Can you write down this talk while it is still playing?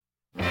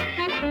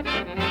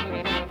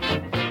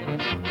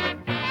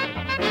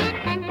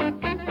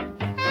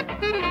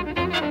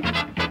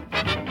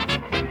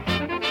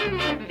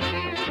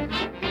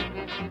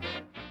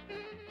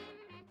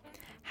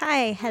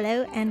Hi,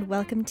 hello, and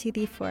welcome to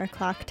the 4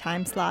 o'clock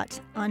time slot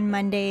on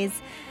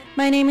Mondays.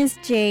 My name is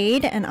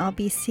Jade, and I'll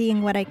be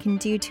seeing what I can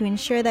do to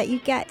ensure that you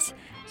get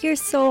your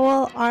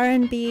soul,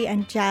 R&B,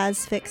 and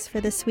jazz fix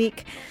for this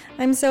week.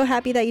 I'm so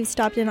happy that you've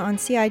stopped in on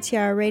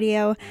CITR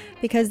Radio,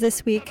 because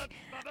this week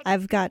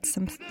I've got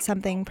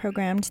something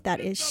programmed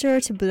that is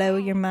sure to blow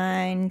your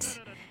mind.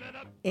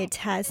 It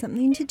has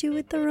something to do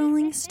with the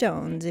Rolling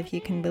Stones, if you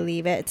can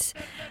believe it.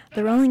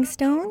 The Rolling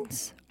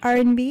Stones?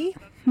 R&B?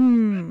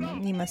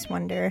 You must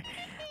wonder,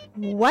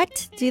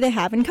 what do they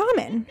have in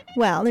common?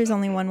 Well, there's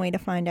only one way to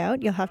find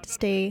out. You'll have to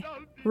stay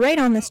right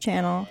on this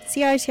channel,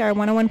 CITR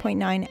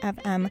 101.9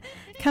 FM,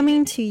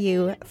 coming to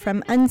you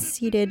from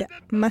unceded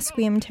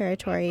Musqueam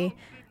territory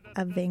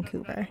of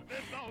Vancouver.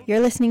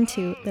 You're listening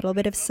to Little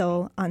Bit of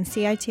Soul on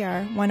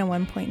CITR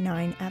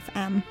 101.9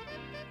 FM.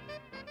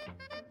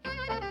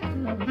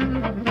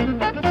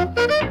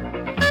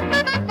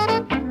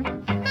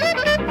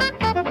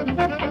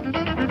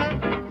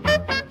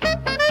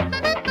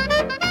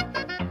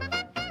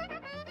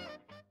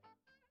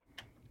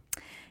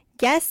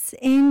 Yes,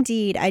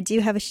 indeed. I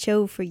do have a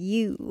show for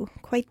you.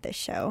 Quite the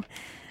show.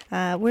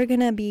 We're going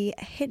to be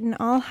hitting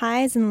all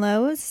highs and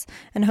lows,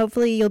 and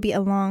hopefully you'll be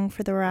along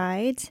for the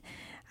ride.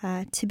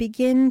 To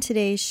begin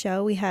today's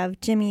show, we have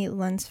Jimmy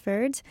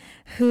Lunsford,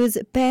 whose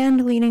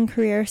band-leading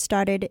career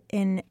started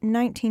in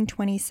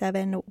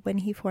 1927 when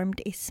he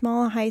formed a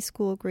small high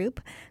school group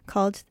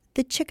called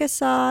the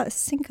Chickasaw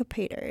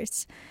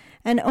Syncopators.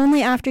 And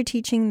only after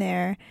teaching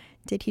there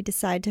did he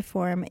decide to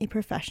form a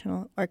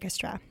professional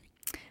orchestra.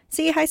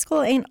 See, high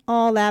school ain't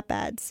all that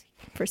bad,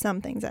 for some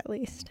things at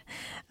least.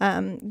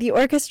 The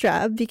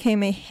orchestra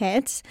became a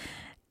hit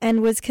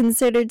and was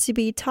considered to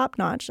be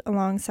top-notch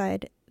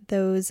alongside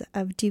those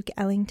of Duke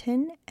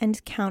Ellington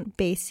and Count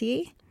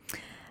Basie.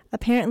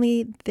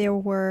 Apparently, there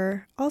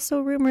were also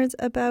rumors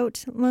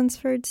about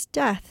Lunsford's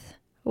death,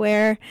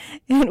 where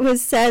it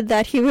was said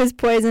that he was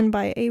poisoned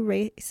by a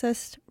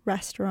racist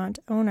restaurant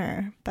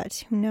owner,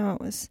 but who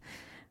knows?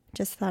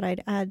 Just thought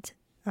I'd add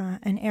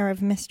an air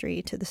of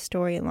mystery to the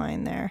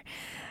storyline there.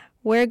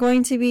 We're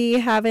going to be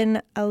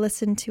having a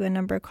listen to a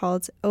number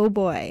called Oh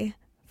Boy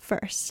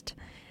first.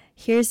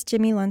 Here's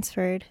Jimmy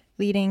Lunsford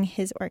leading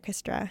his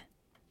orchestra.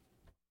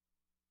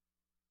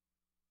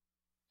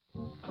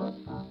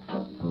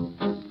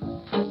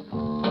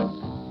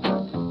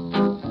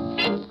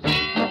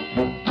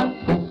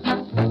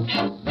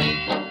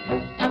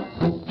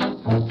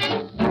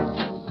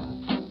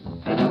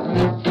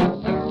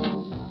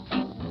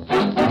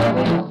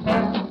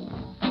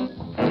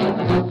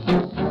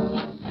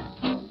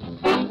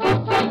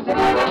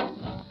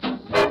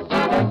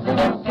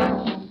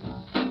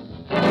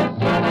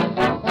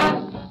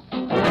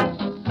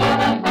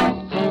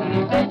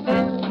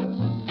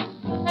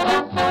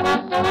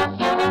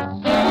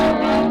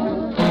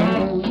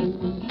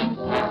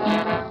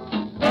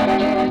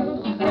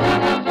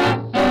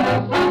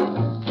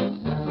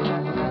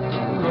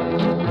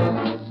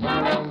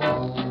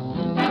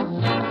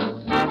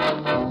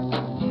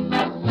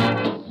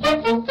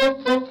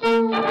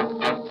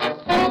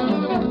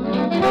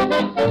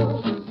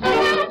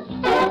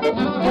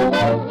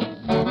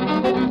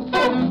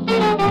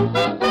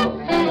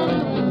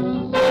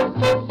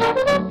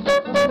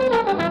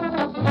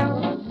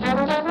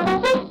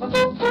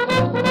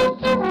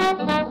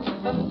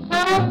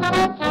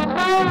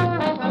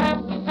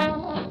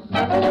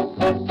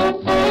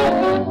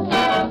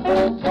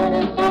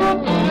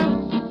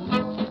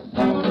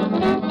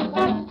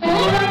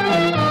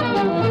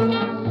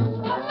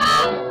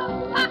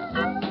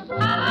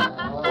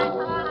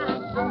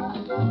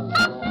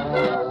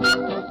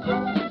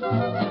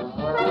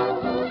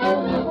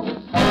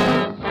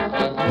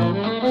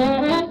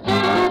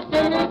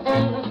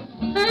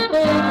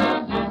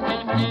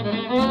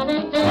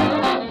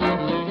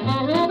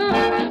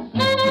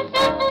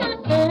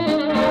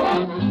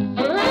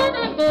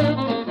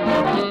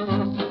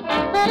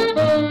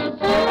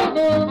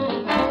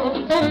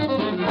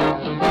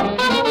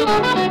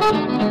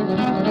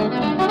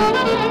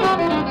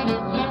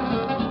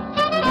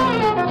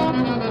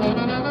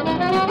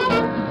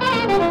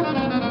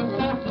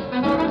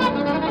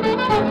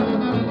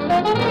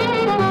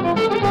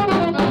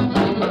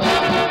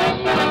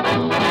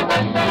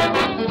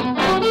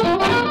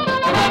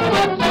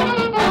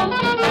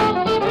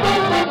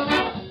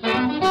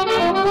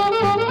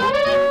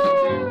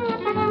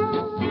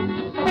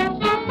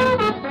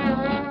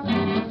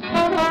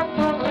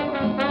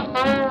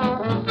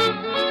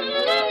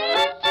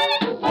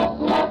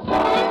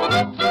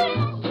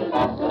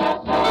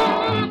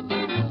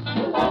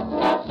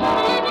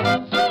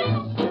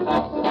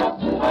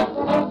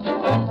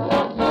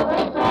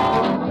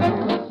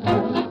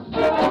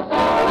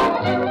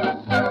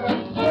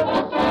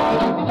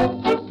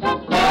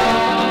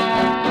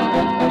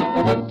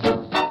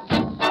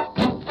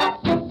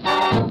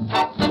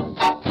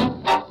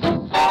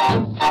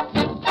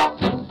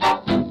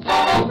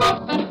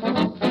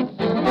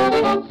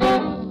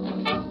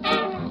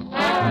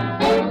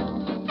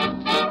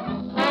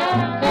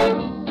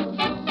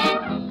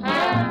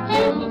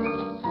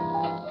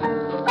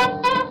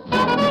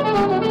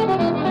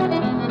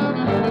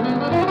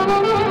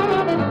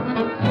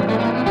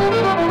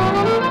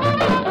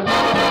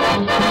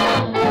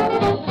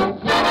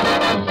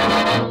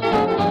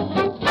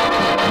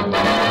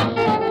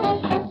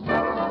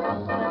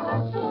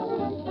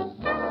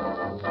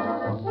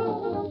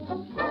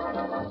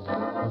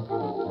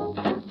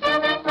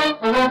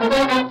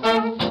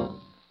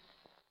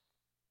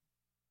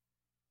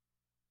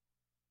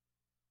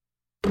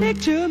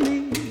 Picture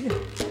me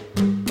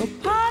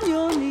upon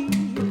your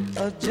knee,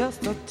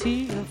 just a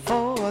tear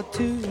for a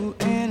two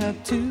and a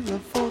two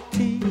for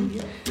tea.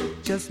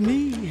 Just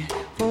me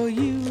for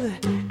you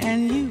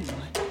and you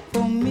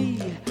for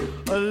me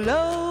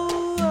alone.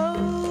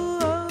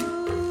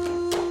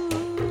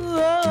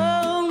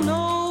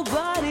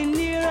 Nobody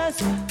near us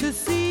to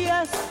see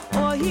us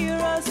or hear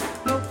us.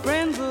 No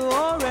friends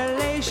or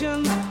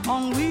relations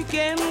on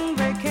weekend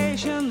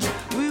vacations.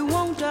 We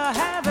won't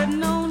have it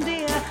known,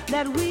 dear,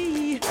 that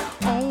we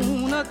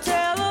own a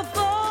telephone,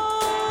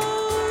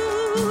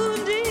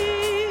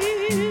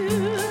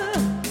 dear.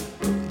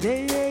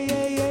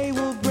 Day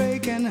will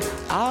break and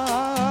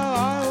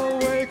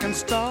I'll awake and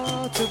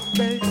start to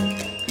bake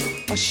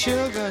a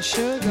sugar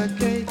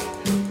cake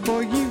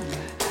for you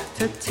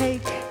to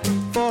take,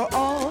 for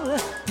all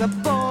the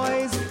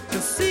boys to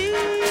see.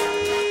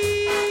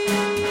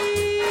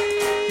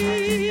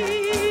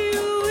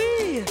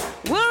 We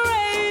will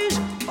raise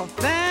a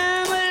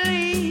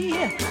family,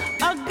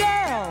 a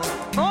girl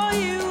for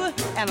you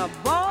and a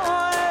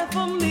boy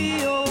for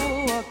me.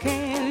 Oh,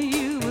 can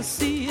you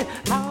see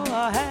how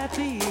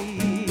happy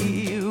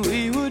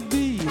we would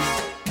be?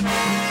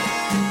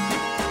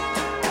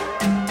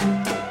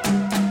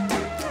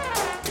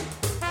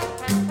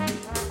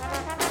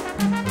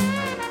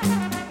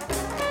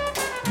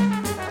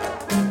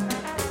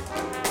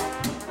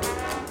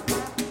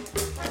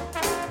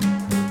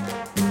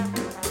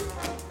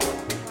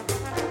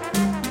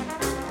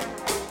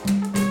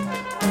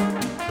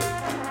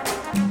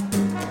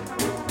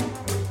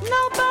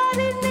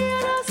 Nobody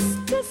near us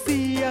to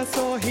see us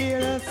or hear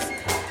us,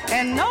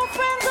 and no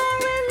friends or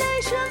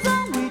relations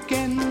on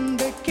weekend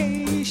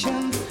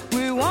vacations.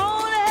 We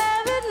won't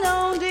have it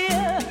known,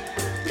 dear,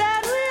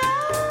 that we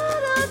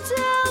own a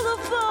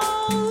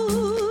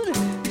telephone,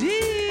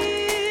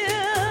 dear.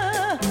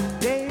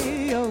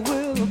 Day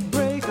will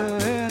break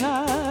and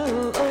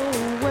I'll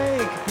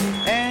awake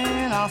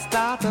and I'll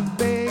start to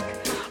bake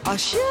a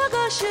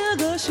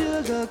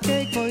sugar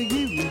cake for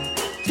you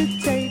to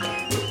take,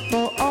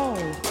 for all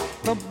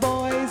the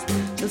boys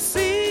to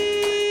see.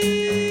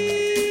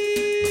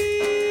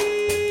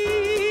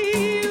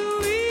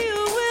 We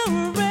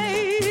will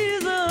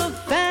raise a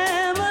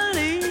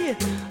family,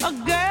 a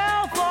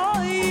girl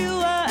for you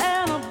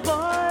and a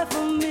boy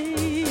for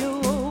me.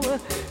 Oh,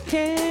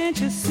 can't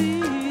you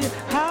see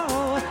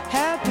how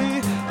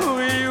happy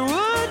we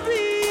would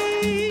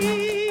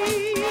be?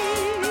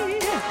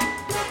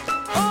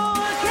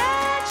 Oh,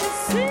 can't you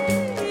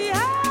see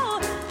how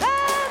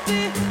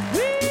happy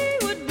we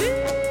would be?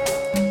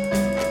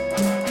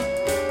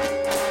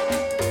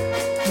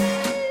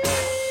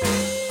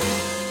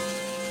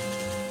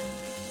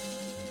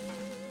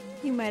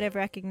 You might have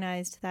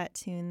recognized that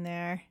tune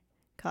there,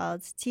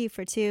 called Tea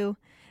for Two,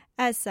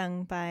 as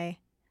sung by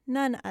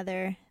none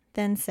other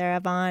than Sarah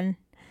Vaughan.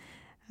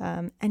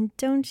 And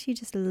don't you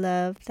just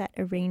love that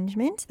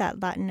arrangement?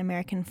 That Latin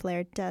American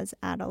flair does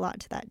add a lot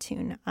to that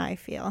tune, I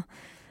feel,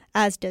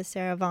 as does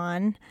Sarah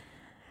Vaughan.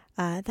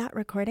 That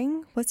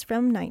recording was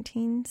from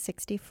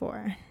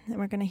 1964. And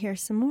we're going to hear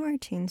some more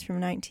tunes from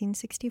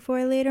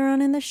 1964 later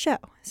on in the show,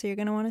 so you're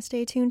going to want to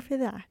stay tuned for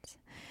that.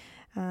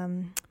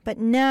 But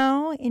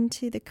now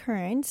into the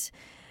current,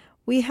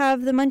 we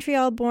have the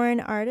Montreal-born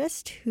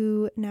artist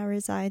who now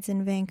resides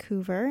in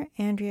Vancouver,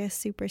 Andrea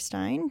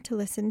Superstein, to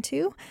listen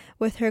to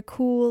with her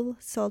cool,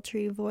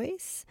 sultry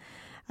voice.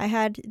 I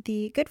had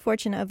the good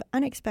fortune of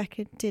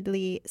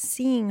unexpectedly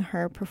seeing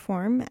her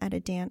perform at a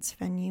dance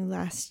venue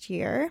last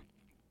year.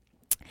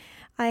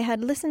 I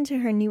had listened to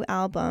her new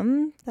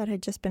album that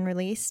had just been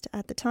released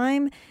at the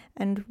time,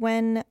 and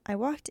when I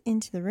walked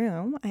into the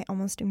room, I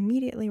almost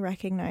immediately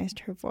recognized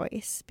her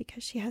voice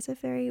because she has a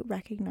very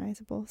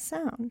recognizable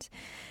sound.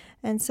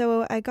 And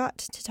so I got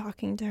to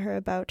talking to her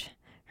about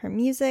her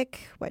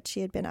music, what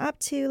she had been up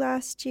to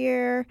last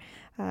year.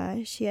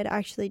 She had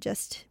actually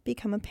just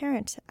become a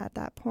parent at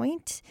that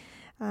point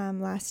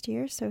last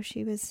year, so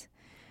she was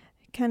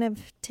kind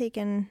of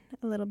taken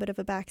a little bit of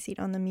a backseat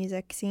on the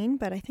music scene,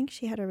 but I think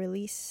she had a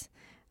release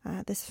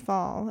this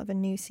fall of a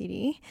new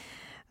CD.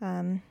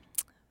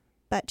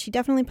 But she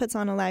definitely puts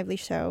on a lively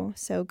show,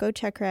 so go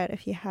check her out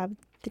if you have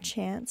the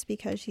chance,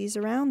 because she's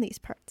around these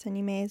parts and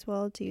you may as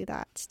well do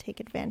that, take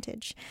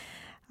advantage.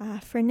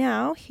 For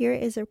now, here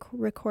is a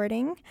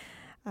recording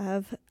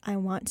of I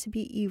Want to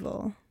Be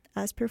Evil,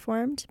 as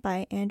performed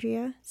by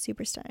Andrea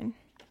Superstein.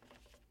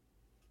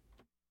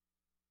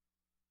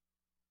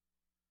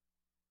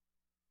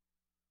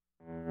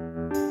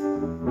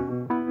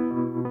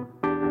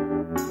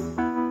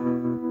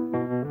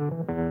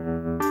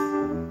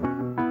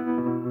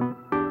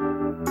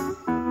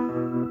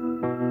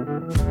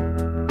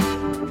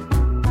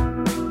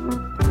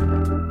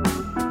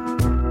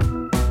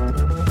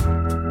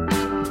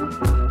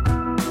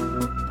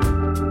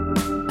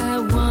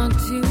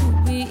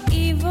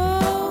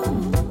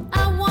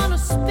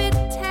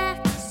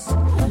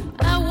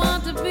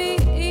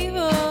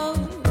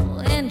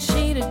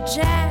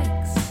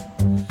 Jacks.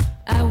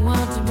 I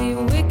want to be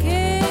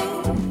wicked.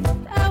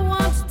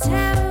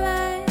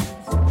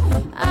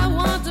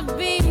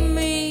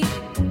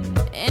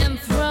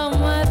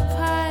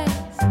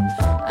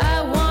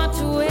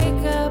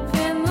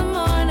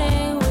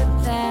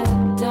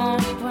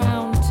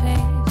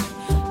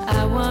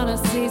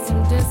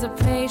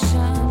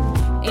 anticipation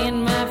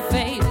in my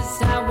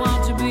face. I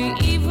want to be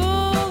evil,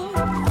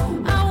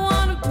 I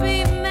want to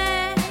be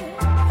mad,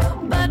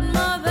 but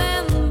more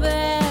than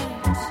that,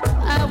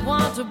 I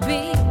want to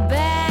be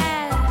bad.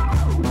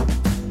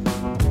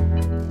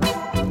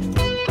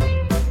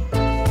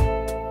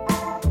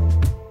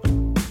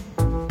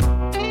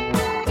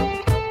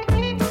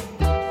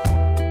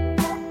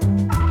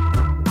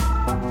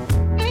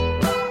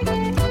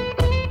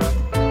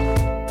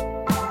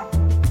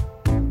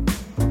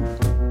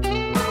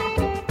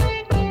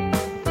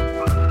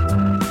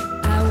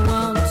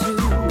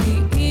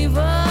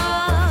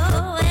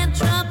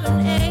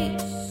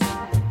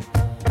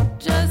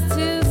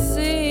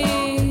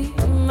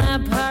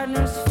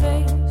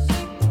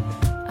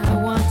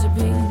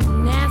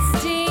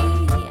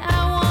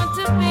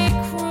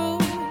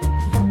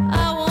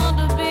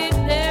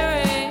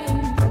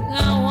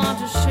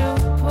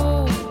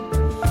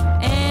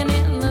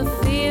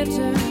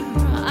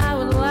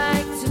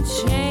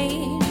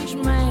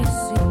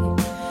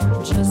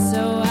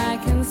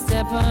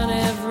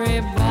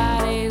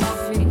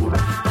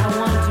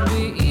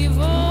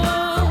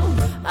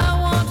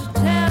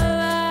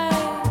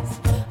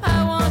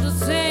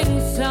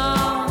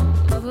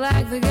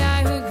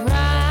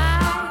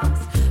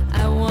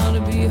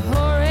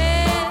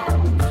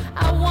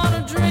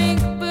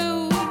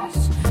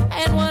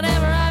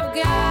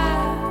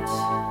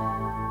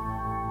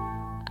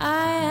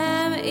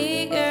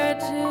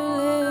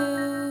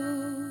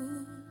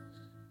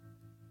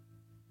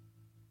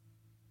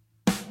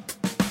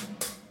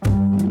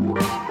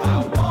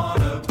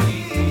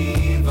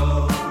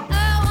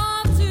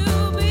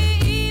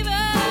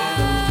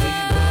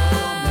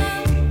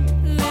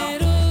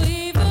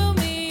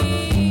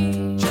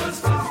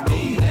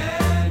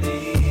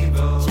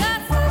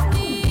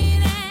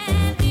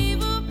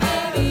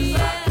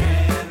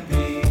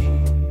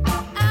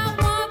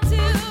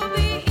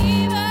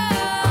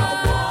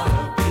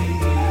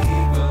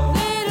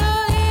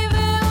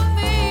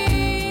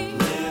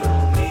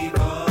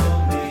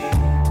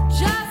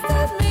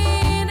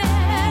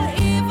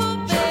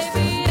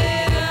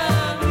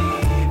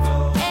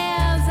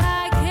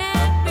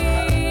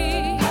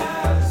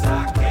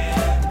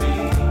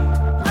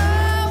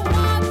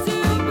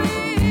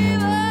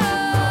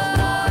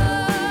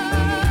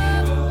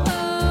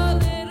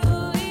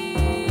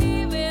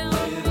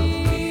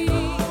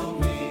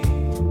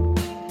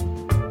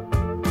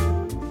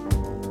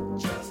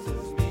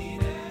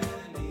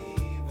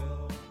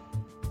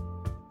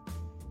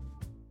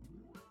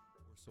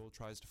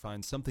 Tries to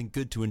find something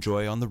good to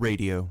enjoy on the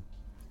radio.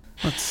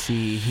 Let's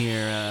see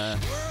here,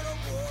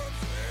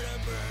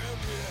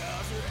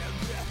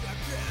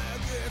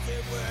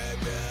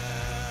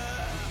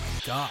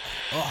 God.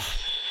 Oh.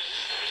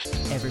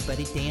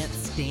 Everybody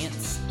dance,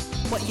 dance.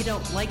 What, you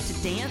don't like to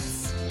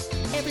dance?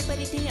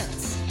 Everybody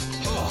dance.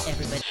 Oh.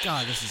 Everybody.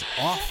 God, this is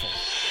awful.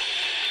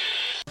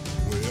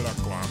 Well, I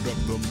climbed up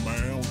the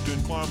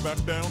mountain, climbed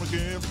back down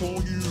again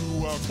for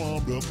you. I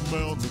climbed up the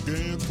mountain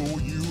again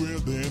for you, and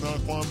then I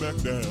climbed back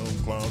down,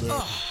 climbed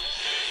up. Oh.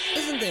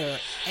 Isn't there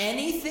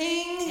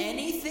anything?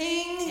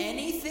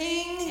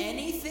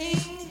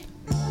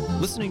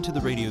 Listening to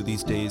the radio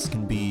these days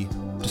can be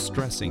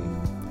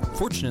distressing.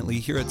 Fortunately,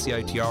 here at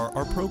CITR,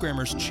 our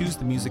programmers choose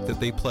the music that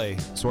they play,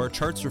 so our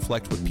charts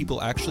reflect what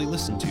people actually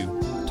listen to.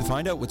 To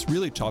find out what's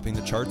really topping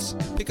the charts,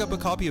 pick up a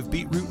copy of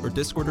Beatroot or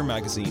Discorder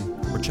magazine,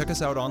 or check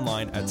us out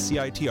online at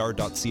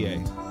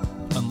citr.ca.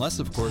 Unless,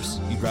 of course,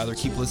 you'd rather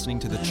keep listening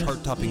to the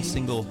chart-topping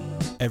single,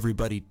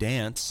 Everybody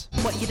Dance.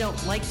 What, you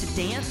don't like to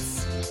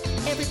dance?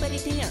 Everybody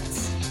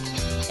dance.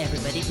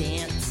 Everybody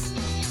dance.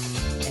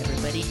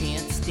 Everybody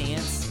dance,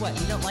 dance. What,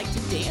 you don't like to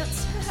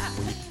dance?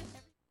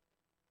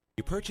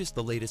 You purchase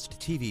the latest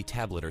TV,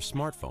 tablet, or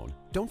smartphone,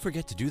 don't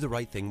forget to do the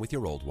right thing with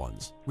your old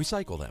ones.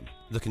 Recycle them.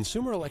 The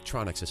Consumer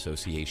Electronics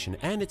Association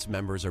and its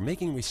members are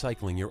making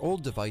recycling your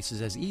old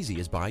devices as easy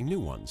as buying new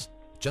ones.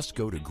 Just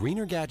go to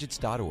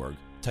greenergadgets.org,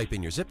 type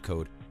in your zip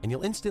code, and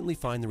you'll instantly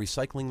find the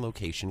recycling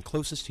location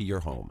closest to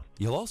your home.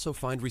 You'll also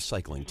find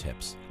recycling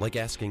tips, like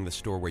asking the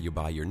store where you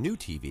buy your new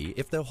TV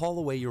if they'll haul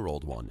away your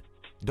old one.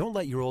 Don't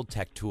let your old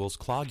tech tools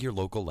clog your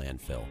local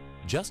landfill.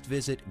 Just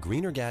visit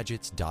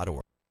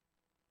greenergadgets.org.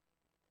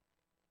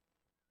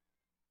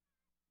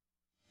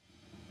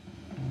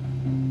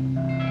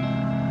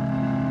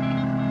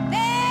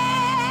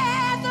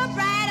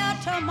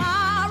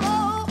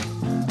 Tomorrow,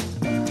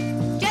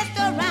 just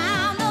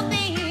around the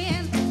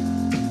bend.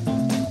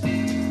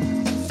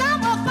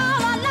 Some will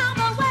fall along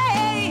the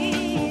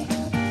way,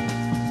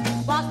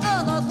 while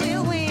others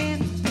will win.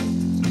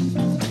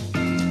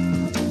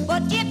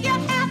 But if you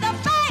have the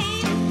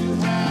faith,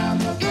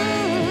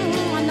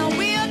 and the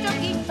will to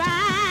keep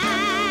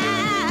trying,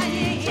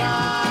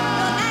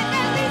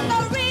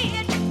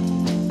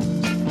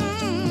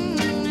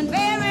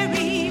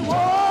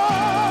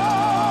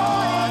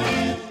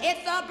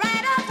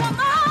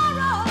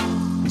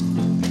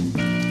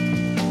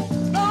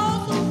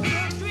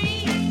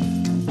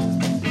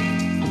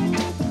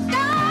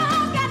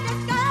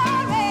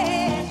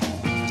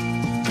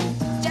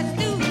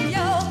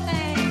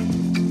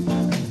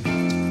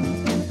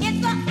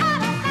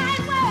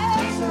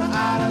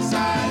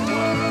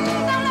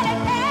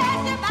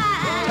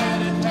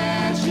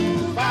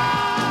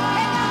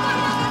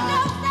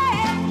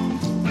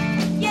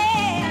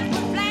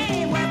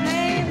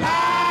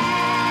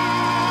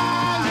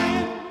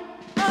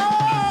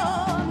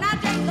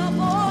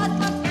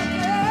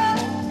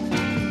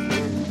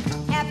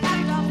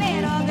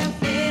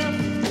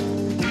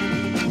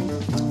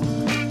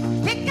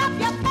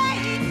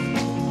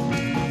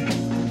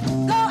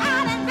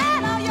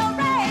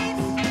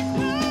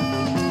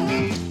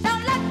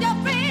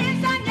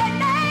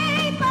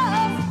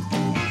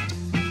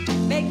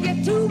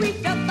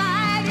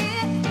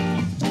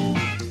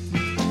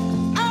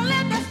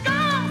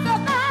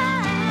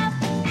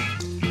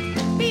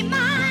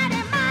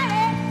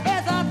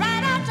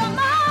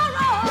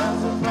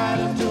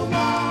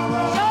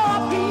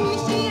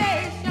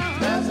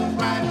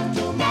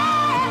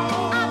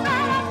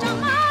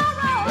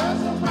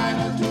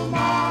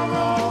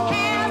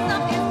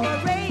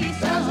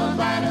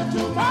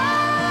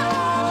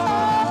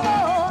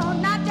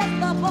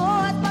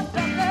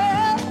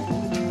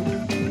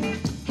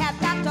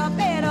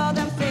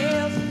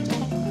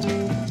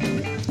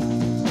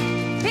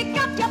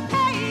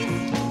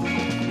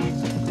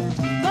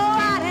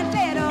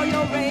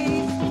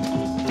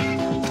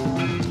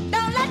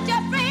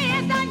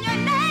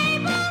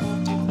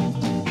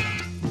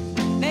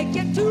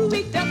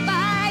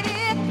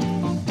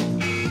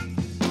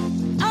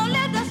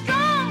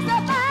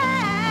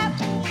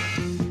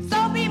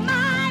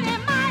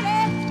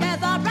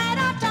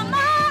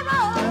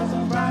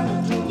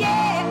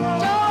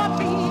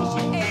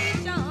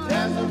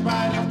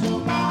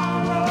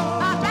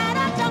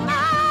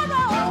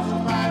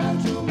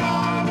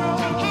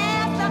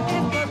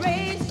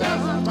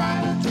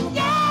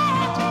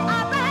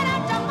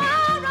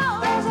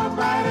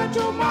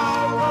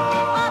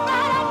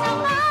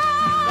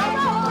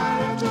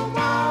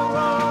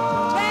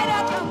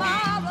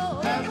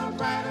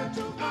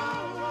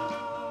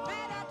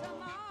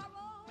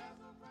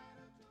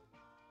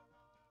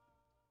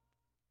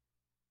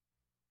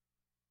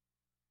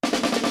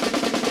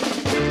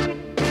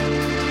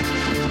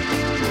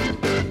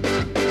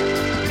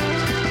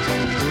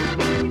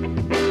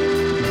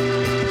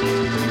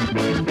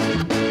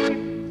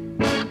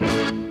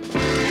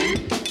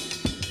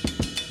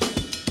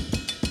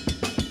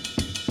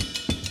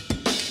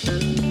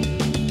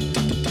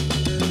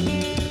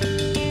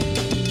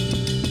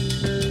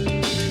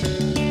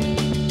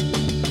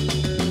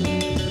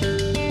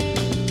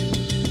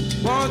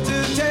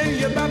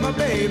 my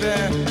baby.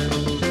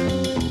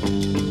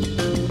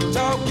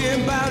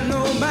 Talking about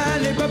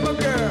nobody but my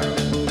girl.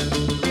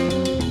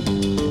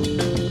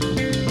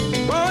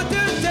 Want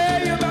to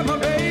tell you about my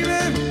baby.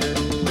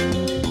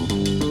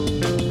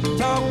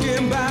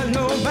 Talking about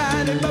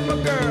nobody but my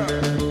girl.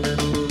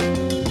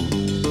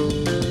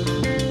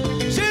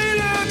 She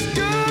looks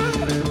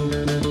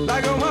good,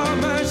 like a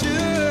woman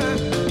should.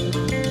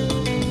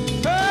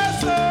 Her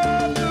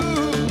soul too,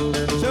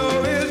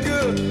 sure is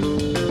good.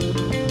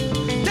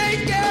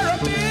 Take care of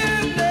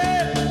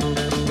business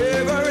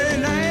every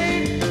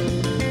night.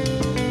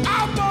 I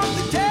want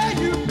to tell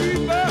you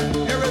people,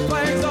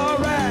 everything's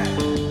alright.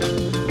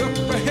 Look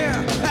for him,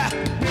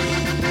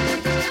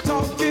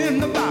 talking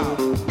about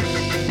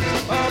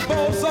a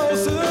bozo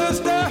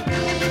sister,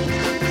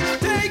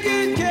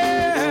 taking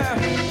care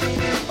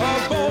of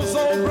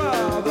bozo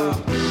brother.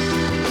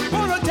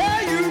 Wanna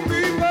tell you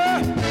people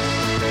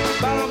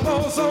about a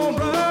bozo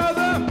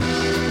brother.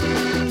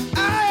 I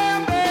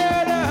am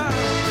better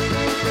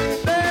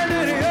than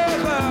any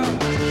other.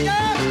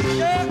 Yeah,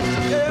 yeah,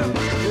 yeah,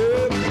 yeah,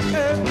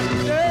 yeah,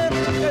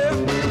 yeah,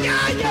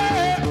 yeah,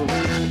 yeah.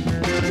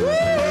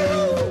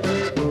 Woo!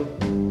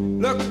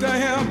 Look to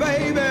him,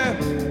 baby.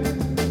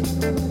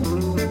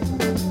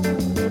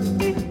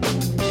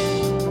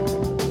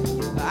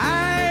 I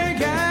ain't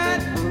got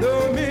no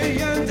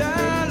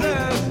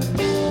 $1,000,000,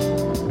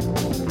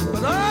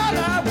 but all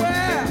I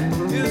wear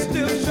is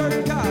still shirt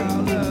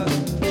collars.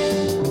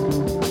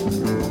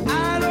 I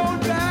don't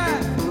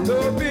drive no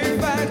big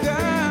fat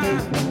car,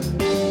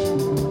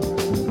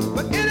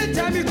 but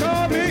anytime you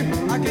call me,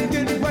 I can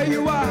get where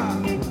you are.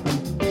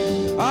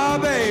 Oh,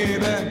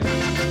 baby,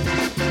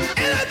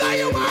 anything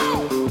you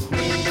want,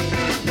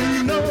 you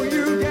know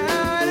you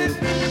got it.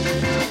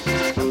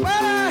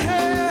 What I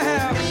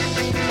have,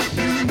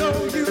 you know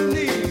you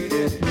need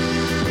it.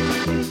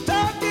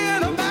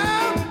 Talking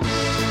about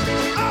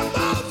a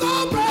bozo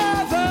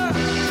brother,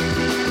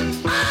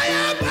 I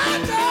am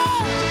better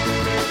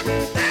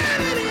than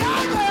any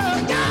other.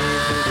 Yeah,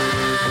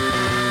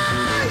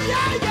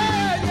 yeah, yeah,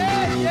 yeah,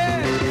 yeah, yeah, yeah,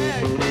 yeah.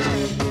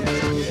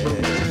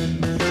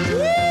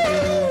 Woo!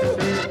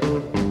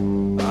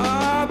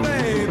 Ah,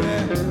 baby.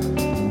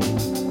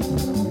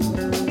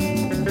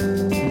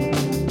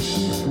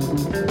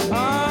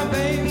 Ah,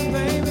 baby,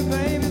 baby,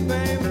 baby,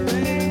 baby,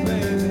 baby,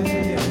 baby,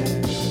 yeah.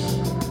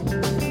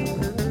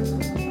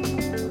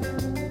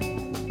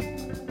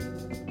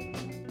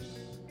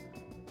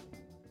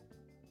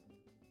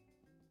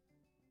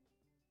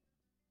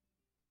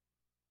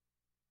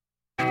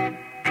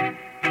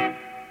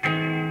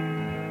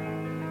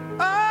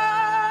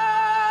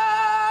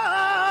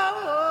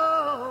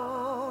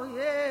 Oh,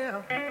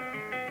 yeah.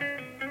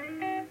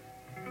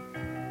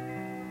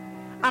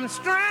 I'm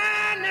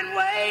stranded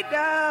way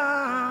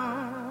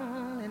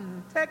down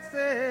in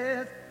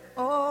Texas.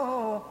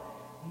 Oh,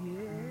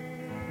 yeah.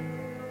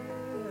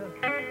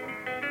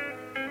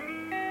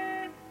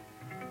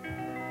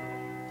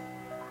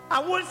 I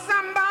wish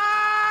somebody,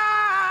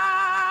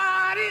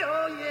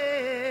 oh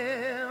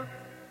yeah,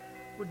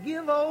 would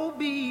give old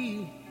B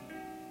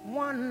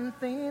one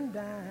thin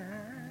dime.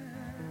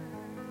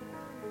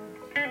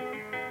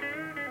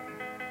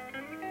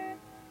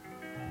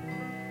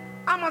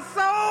 I'm a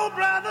soul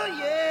brother,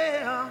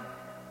 yeah,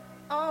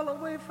 all the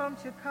way from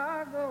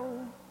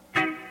Chicago.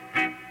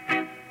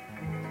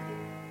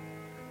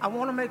 I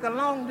want to make a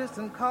long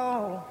distance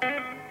call.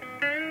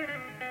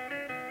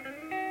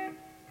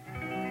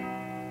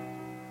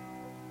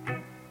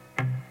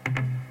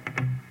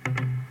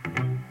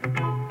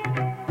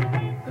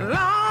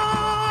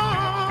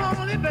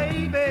 Lonely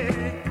baby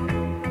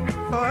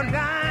for a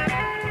dime.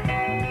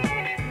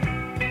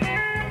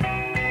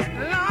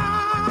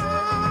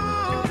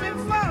 Longing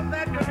for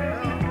that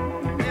girl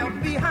left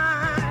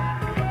behind.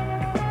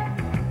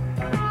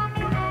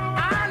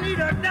 I need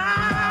a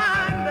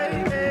dime,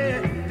 baby,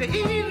 to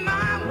ease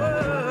my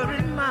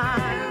worried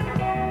mind.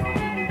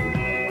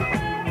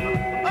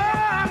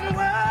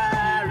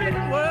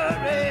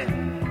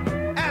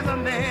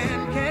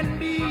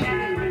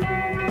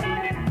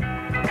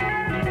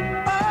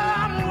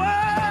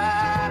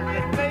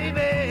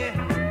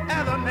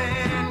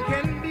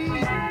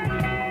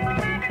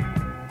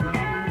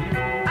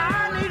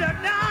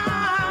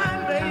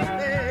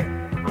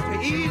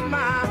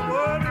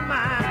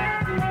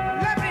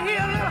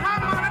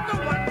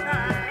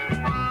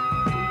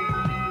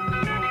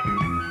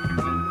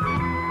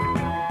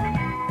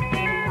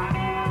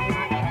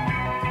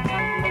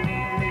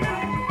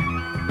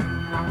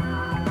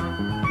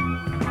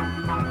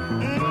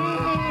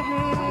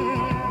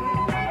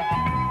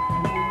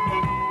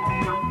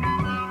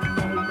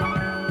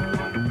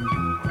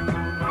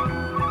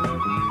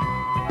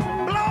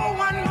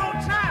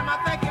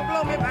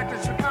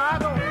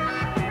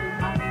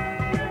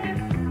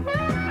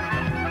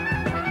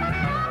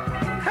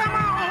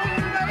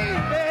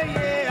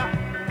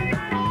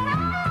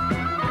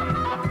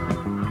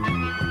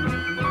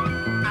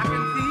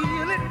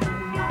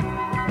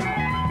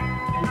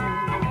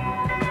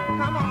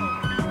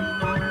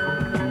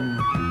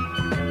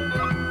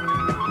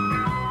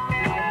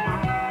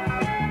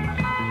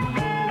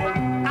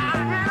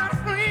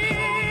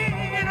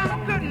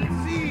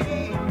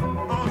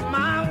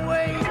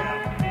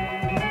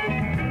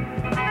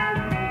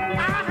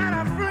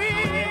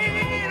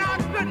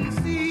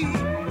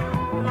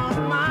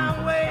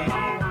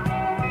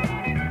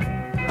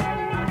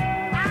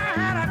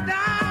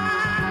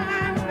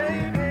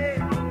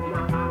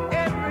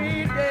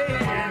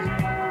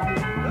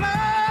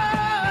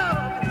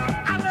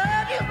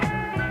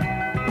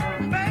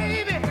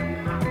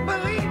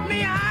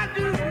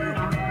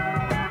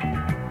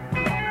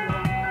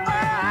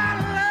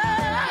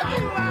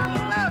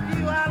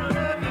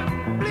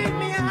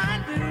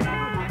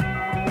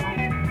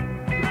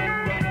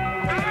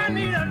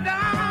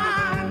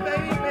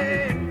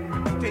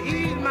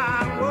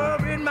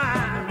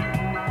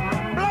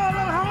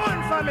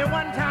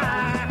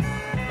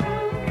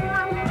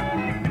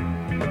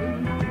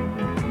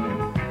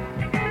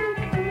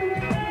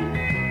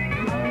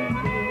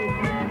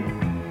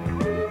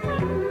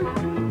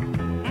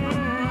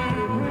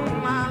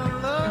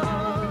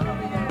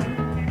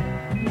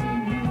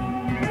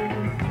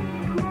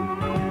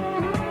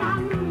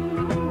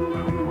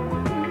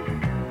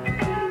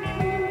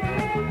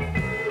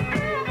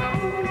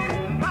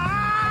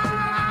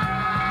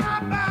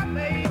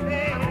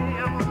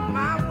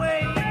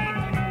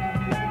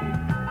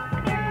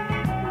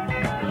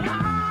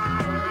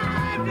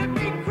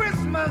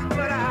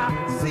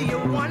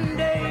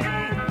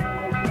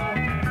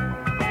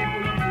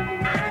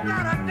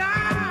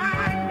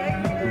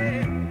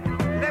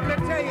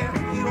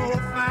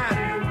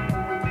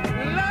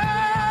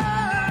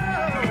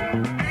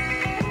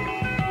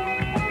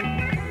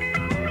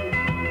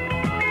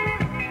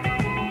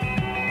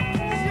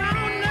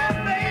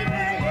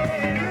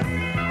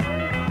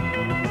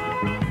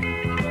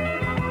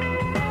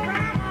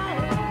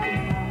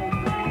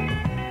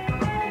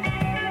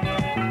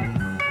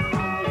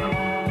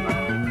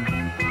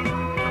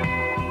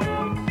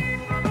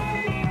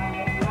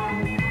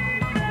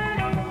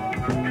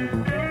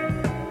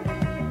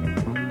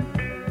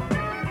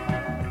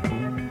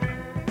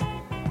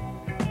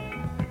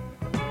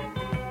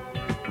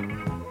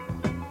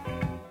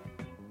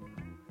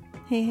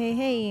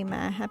 Hey,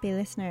 my happy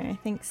listener.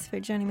 Thanks for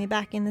joining me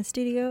back in the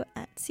studio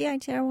at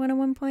CITR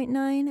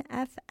 101.9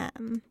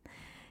 FM.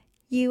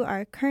 You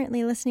are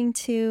currently listening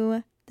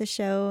to the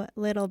show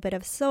Little Bit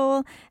of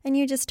Soul, and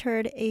you just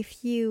heard a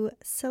few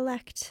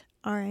select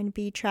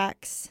R&B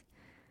tracks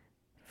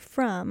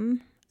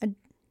from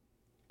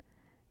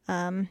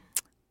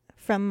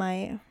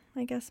my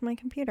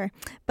computer.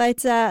 But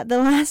the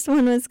last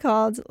one was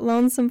called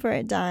Lonesome for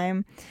a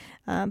Dime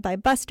by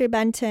Buster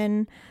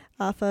Benton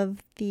off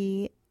of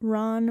the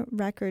Verve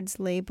Records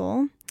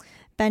label.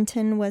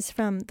 Benton was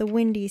from the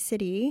Windy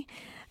City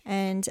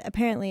and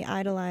apparently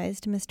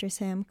idolized Mr.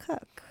 Sam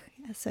Cooke.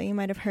 So you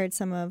might have heard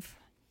some of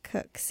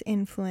Cooke's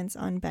influence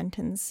on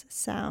Benton's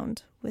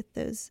sound with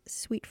those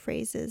sweet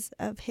phrases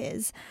of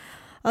his.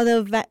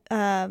 Although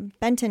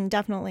Benton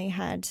definitely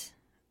had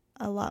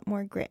a lot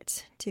more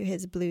grit to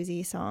his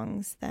bluesy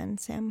songs than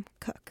Sam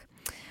Cooke.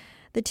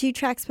 The two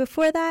tracks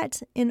before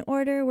that, in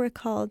order, were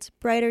called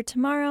Brighter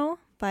Tomorrow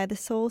by the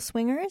Soul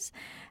Swingers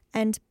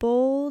and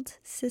Bold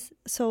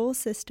Soul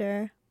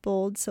Sister,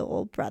 Bold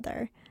Soul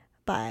Brother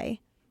by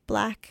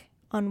Black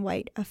on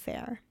White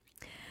Affair.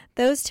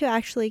 Those two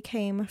actually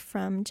came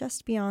from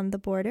just beyond the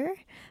border,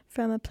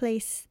 from a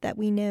place that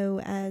we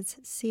know as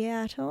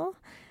Seattle,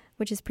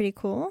 which is pretty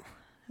cool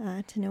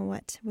to know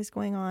what was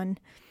going on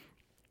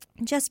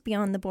just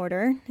beyond the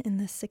border in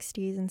the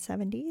 60s and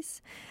 70s.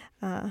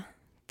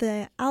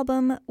 The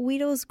album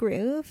Wheedle's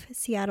Groove,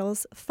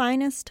 Seattle's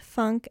finest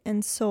funk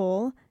and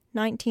soul,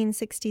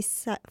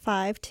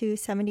 1965 to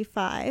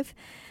 75,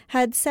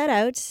 had set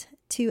out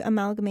to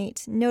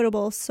amalgamate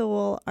notable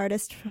soul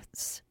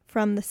artists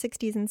from the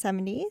 60s and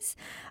 70s,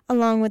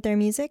 along with their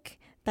music,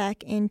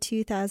 back in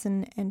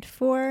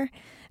 2004.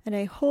 And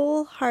I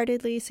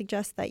wholeheartedly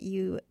suggest that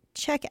you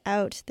check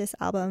out this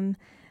album,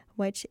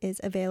 which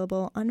is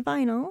available on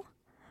vinyl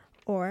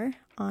or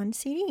on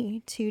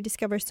CD, to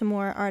discover some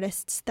more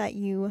artists that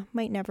you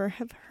might never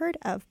have heard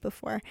of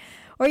before.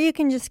 Or you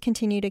can just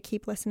continue to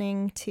keep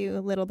listening to a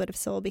little bit of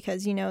soul,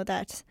 because you know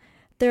that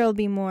there'll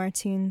be more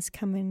tunes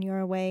coming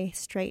your way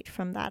straight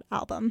from that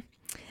album.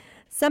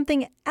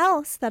 Something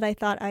else that I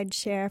thought I'd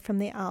share from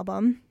the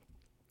album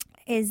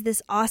is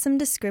this awesome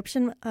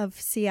description of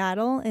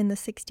Seattle in the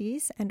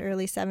 60s and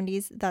early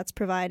 70s that's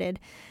provided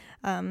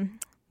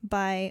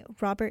by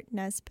Robert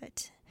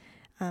Nesbitt.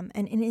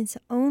 And in his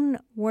own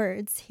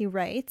words, he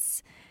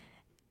writes,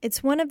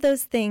 "It's one of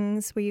those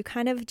things where you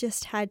kind of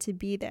just had to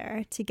be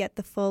there to get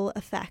the full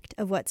effect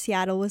of what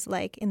Seattle was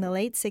like in the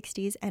late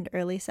 60s and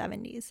early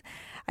 70s.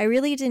 I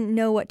really didn't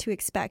know what to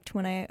expect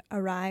when I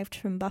arrived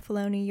from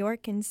Buffalo, New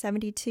York in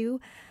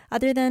 72,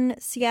 other than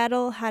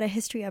Seattle had a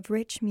history of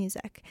rich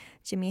music.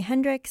 Jimi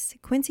Hendrix,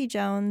 Quincy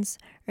Jones,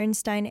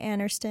 Ernestine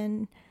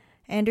Anderson,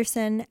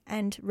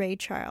 and Ray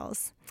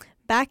Charles.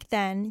 Back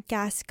then,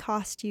 gas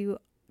cost you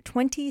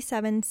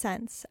 27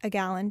 cents a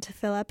gallon to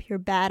fill up your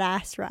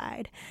badass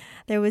ride.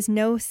 There was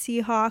no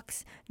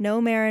Seahawks, no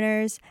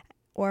Mariners,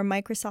 or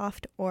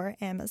Microsoft or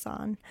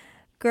Amazon.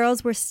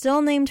 Girls were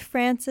still named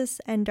Frances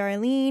and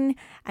Darlene,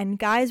 and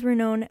guys were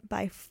known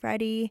by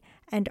Freddie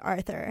and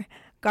Arthur.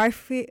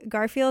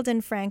 Garfield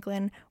and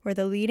Franklin were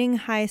the leading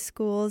high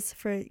schools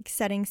for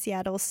setting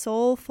Seattle's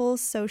soulful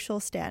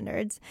social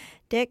standards.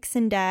 Dick's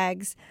and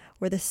Dag's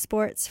were the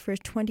sports for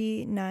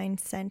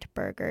 29-cent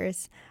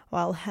burgers,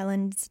 while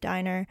Helen's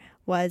Diner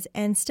was,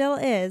 and still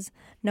is,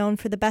 known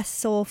for the best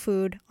soul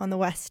food on the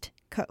West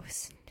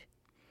Coast."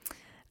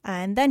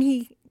 And then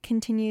he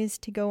continues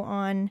to go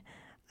on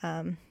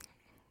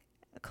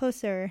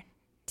closer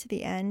to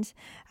the end.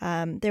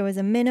 There was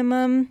a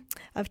minimum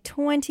of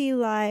 20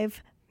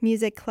 live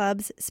music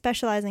clubs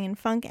specializing in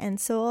funk and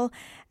soul,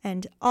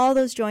 and all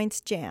those joints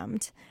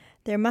jammed.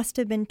 There must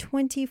have been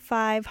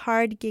 25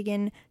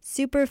 hard-giggin',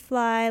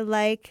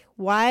 Superfly-like,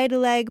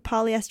 wide-leg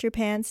polyester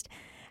pants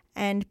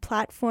and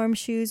platform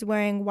shoes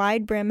wearing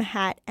wide-brim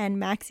hat and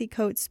maxi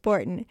coat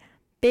sportin',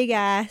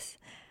 big-ass,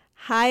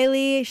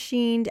 highly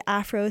sheened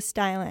afro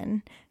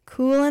stylin',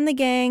 Kool and the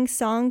Gang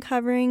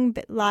song-covering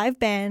live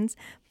bands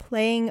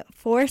playing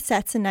 4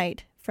 sets a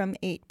night from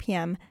 8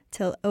 p.m.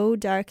 till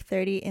dark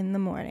 30 in the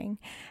morning.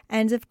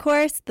 And of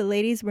course, the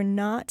ladies were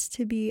not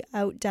to be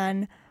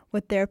outdone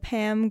with their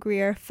Pam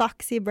Grier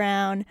Foxy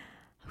Brown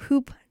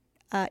hoop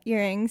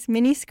earrings,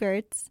 mini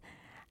skirts,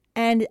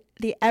 and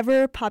the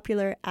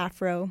ever-popular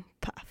Afro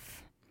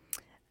puff.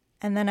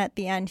 And then at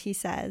the end he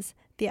says,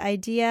 "The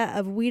idea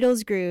of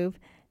Wheedle's Groove,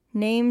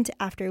 named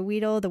after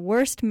Wheedle, the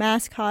worst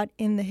mascot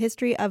in the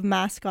history of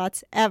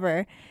mascots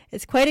ever,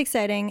 is quite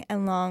exciting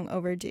and long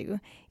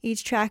overdue.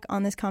 Each track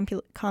on this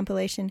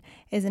compilation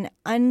is an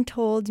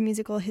untold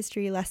musical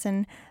history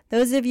lesson.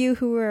 Those of you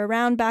who were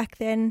around back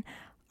then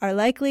are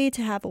likely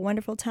to have a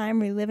wonderful time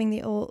reliving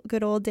the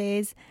good old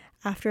days.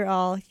 After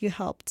all, you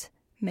helped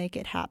make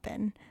it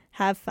happen.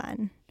 Have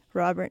fun.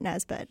 Robert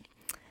Nesbitt."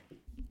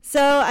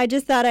 So I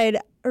just thought I'd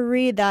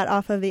read that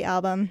off of the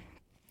album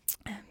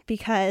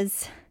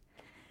because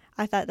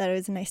I thought that it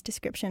was a nice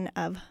description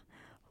of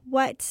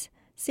what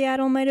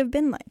Seattle might have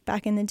been like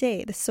back in the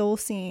day, the soul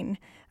scene,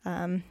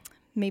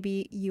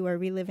 maybe you are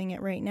reliving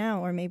it right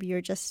now, or maybe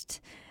you're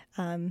just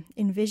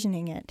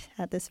envisioning it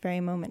at this very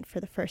moment for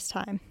the first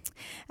time.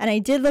 And I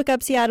did look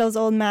up Seattle's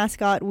old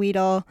mascot,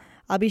 Wheedle.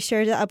 I'll be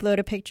sure to upload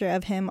a picture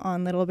of him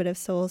on Little Bit of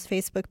Soul's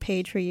Facebook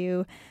page for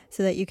you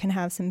so that you can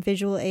have some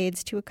visual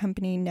aids to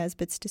accompany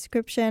Nesbitt's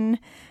description.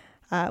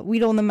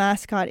 Wheedle the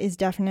mascot is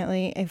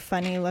definitely a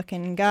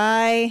funny-looking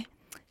guy,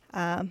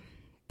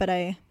 but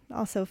I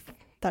also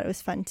thought it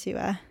was fun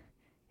to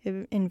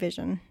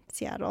envision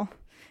Seattle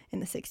in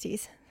the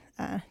 60s.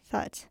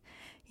 Thought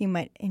you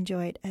might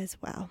enjoy it as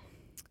well.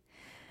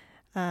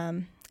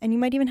 And you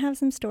might even have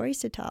some stories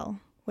to tell,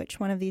 which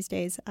one of these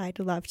days I'd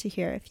love to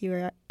hear if you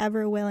are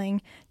ever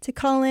willing to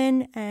call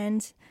in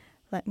and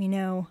let me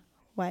know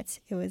what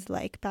it was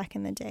like back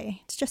in the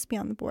day. It's just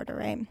beyond the border,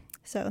 right?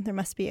 So there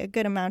must be a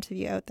good amount of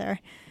you out there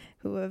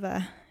who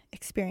have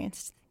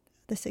experienced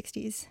the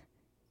 60s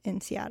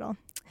in Seattle.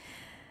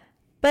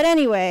 But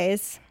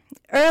anyways,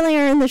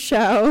 earlier in the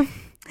show,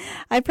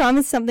 I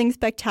promised something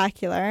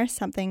spectacular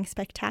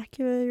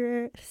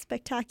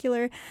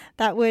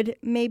that would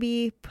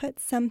maybe put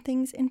some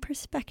things in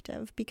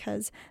perspective,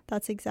 because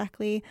that's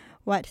exactly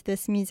what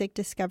this music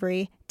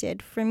discovery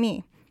did for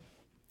me.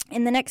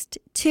 In the next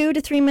 2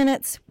 to 3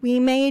 minutes, we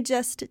may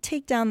just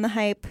take down the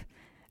hype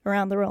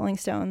around the Rolling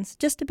Stones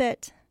just a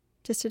bit,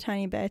 just a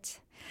tiny bit.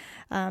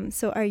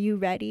 So are you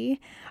ready?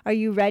 Are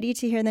you ready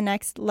to hear the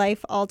next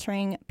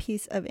life-altering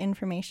piece of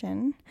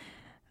information?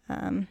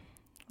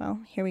 Well,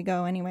 here we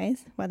go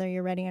anyways, whether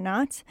you're ready or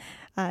not.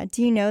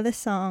 Do you know the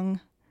song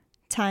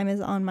Time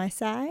Is On My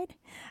Side?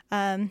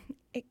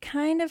 It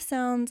kind of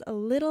sounds a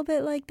little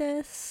bit like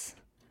this.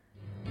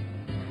 I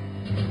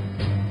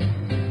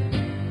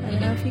don't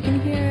know if you can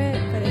hear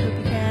it, but I hope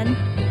you can.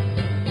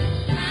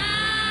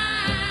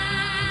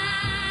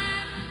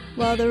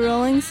 Well, the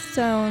Rolling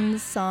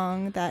Stones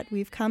song that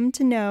we've come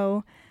to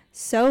know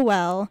so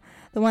well,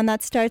 the one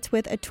that starts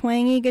with a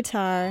twangy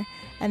guitar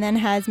and then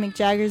has Mick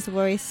Jagger's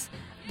voice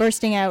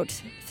bursting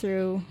out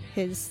through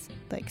his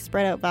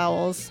spread out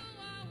vowels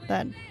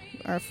that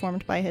are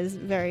formed by his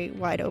very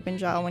wide open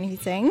jaw when he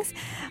sings.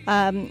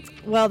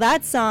 Well,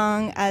 that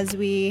song, as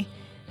we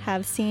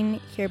have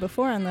seen here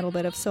before on Little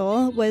Bit of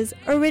Soul, was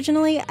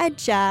originally a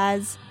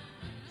jazz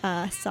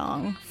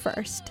song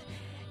first.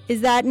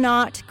 Is that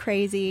not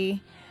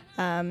crazy?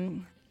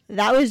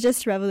 That was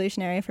just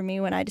revolutionary for me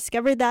when I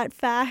discovered that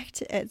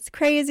fact. It's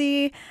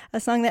crazy. A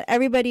song that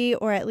everybody,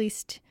 or at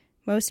least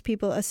most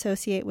people,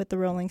 associate with the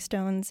Rolling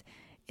Stones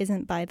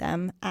isn't by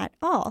them at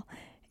all.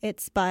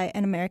 It's by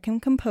an American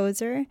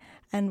composer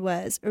and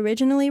was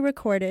originally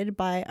recorded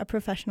by a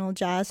professional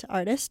jazz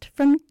artist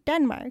from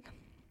Denmark.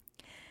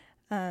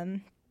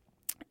 Now,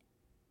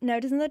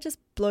 doesn't that just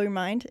blow your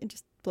mind? It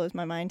just blows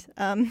my mind.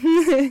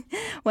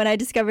 When I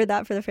discovered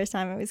that for the first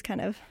time, it was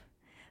kind of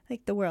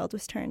like the world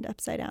was turned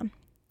upside down.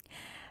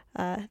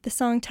 The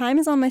song Time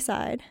Is On My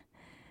Side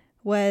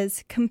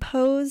was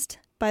composed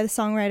by the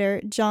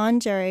songwriter John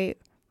Jerry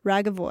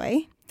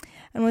Ragavoy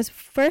and was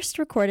first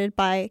recorded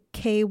by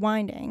Kay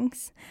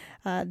Windings,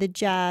 the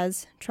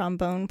jazz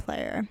trombone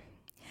player.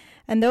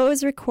 And though it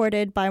was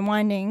recorded by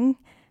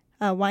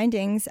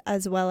Windings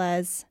as well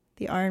as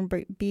the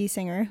R&B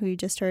singer who you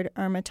just heard,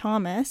 Irma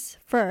Thomas,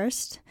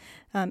 first,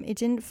 it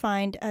didn't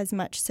find as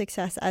much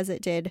success as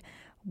it did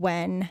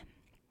when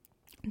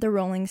the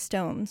Rolling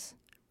Stones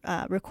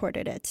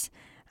recorded it.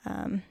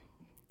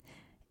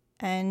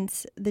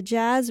 And the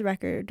jazz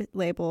record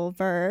label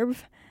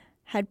Verve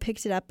had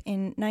picked it up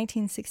in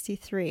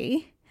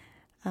 1963,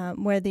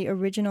 where the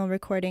original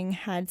recording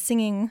had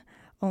singing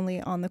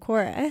only on the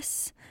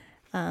chorus.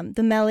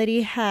 The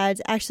melody had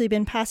actually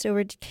been passed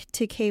over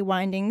to Kay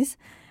Windings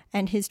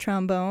and his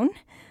trombone.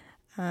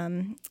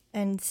 And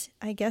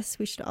I guess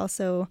we should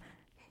also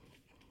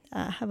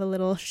have a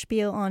little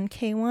spiel on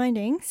Kay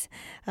Windings,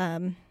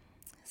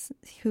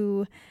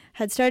 who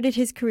had started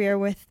his career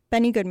with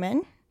Benny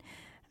Goodman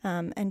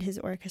and his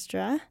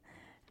orchestra,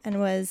 and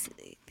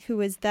who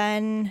was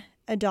then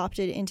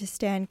adopted into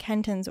Stan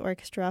Kenton's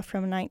orchestra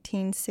from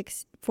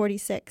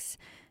 1946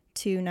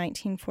 to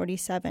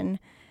 1947,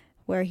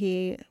 where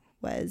he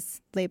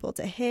was labeled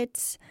a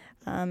hit,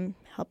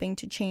 helping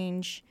to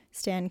change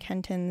Stan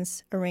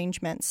Kenton's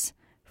arrangements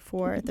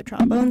for the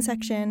trombone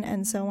section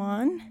and so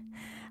on.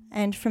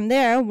 And from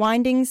there,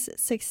 Windings'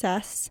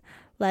 success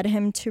led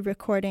him to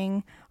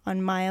recording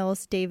on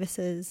Miles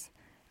Davis's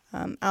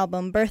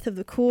album Birth of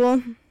the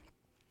Cool,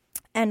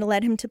 and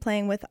led him to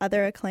playing with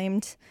other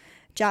acclaimed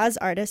jazz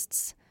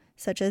artists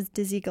such as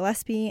Dizzy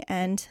Gillespie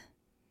and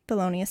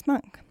Thelonious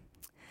Monk.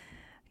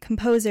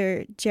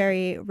 Composer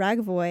Jerry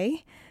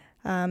Ragavoy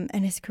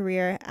and his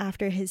career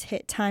after his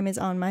hit Time Is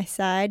On My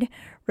Side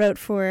wrote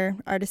for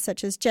artists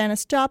such as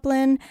Janis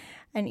Joplin,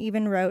 and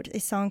even wrote a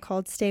song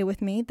called Stay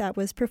With Me that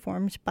was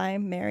performed by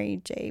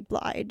Mary J.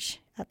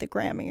 Blige at the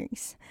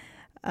Grammys.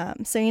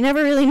 So you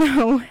never really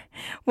know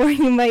where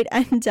you might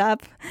end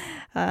up.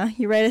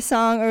 You write a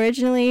song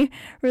originally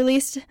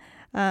released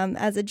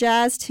as a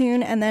jazz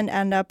tune and then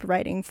end up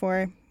writing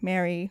for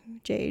Mary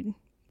J.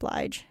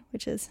 Blige,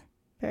 which is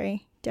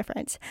very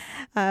different.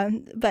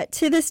 But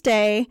to this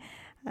day,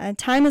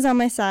 Time is on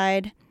My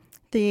Side.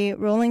 The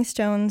Rolling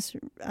Stones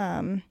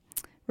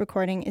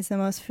recording is the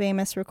most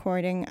famous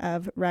recording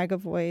of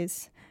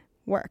Ragavoy's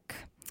work.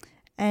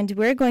 And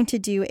we're going to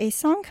do a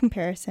song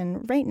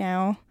comparison right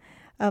now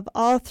of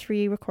all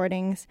three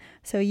recordings,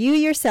 so you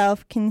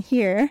yourself can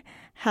hear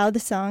how the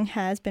song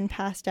has been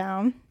passed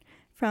down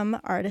from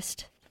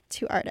artist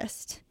to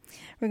artist.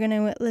 We're going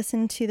to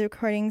listen to the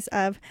recordings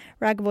of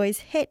Ragavoy's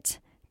hit,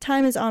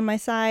 Time is on My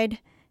Side,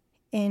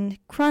 in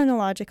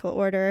chronological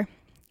order,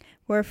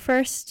 where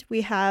first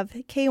we have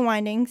Kay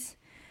Windings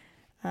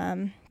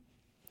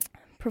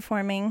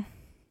performing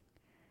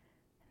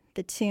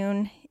the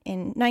tune in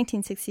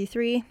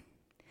 1963.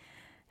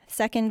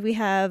 Second, we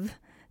have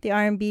the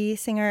R&B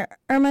singer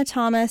Irma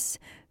Thomas,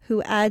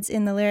 who adds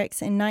in the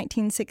lyrics in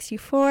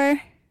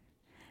 1964.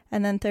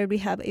 And then third, we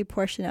have a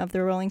portion of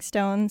the Rolling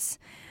Stones,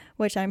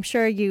 which I'm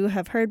sure you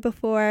have heard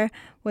before,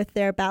 with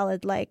their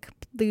ballad-like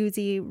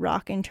bluesy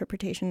rock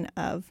interpretation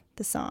of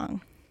the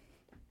song.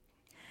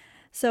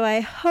 So I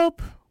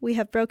hope we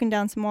have broken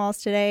down some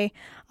walls today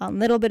on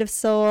Little Bit of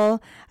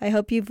Soul. I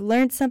hope you've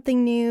learned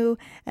something new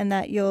and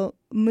that you'll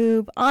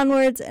move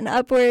onwards and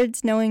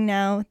upwards, knowing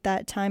now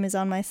that Time is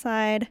on My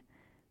Side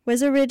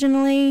was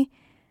originally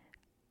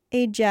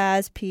a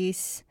jazz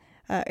piece,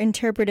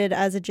 interpreted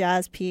as a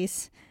jazz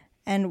piece,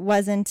 and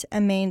wasn't a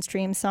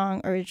mainstream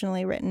song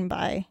originally written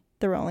by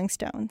the Rolling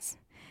Stones.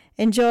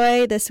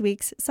 Enjoy this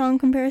week's song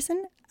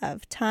comparison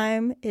of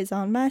Time is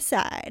on My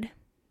Side.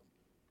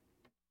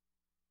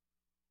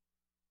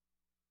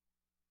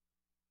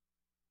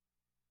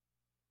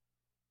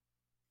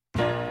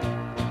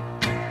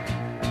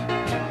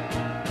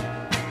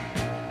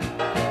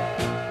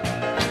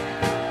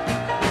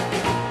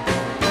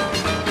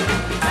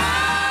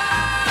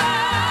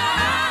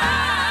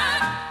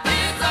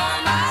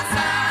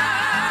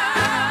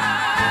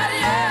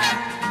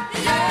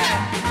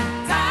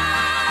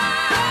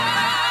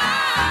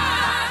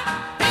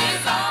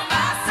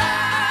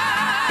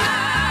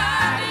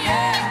 Yeah.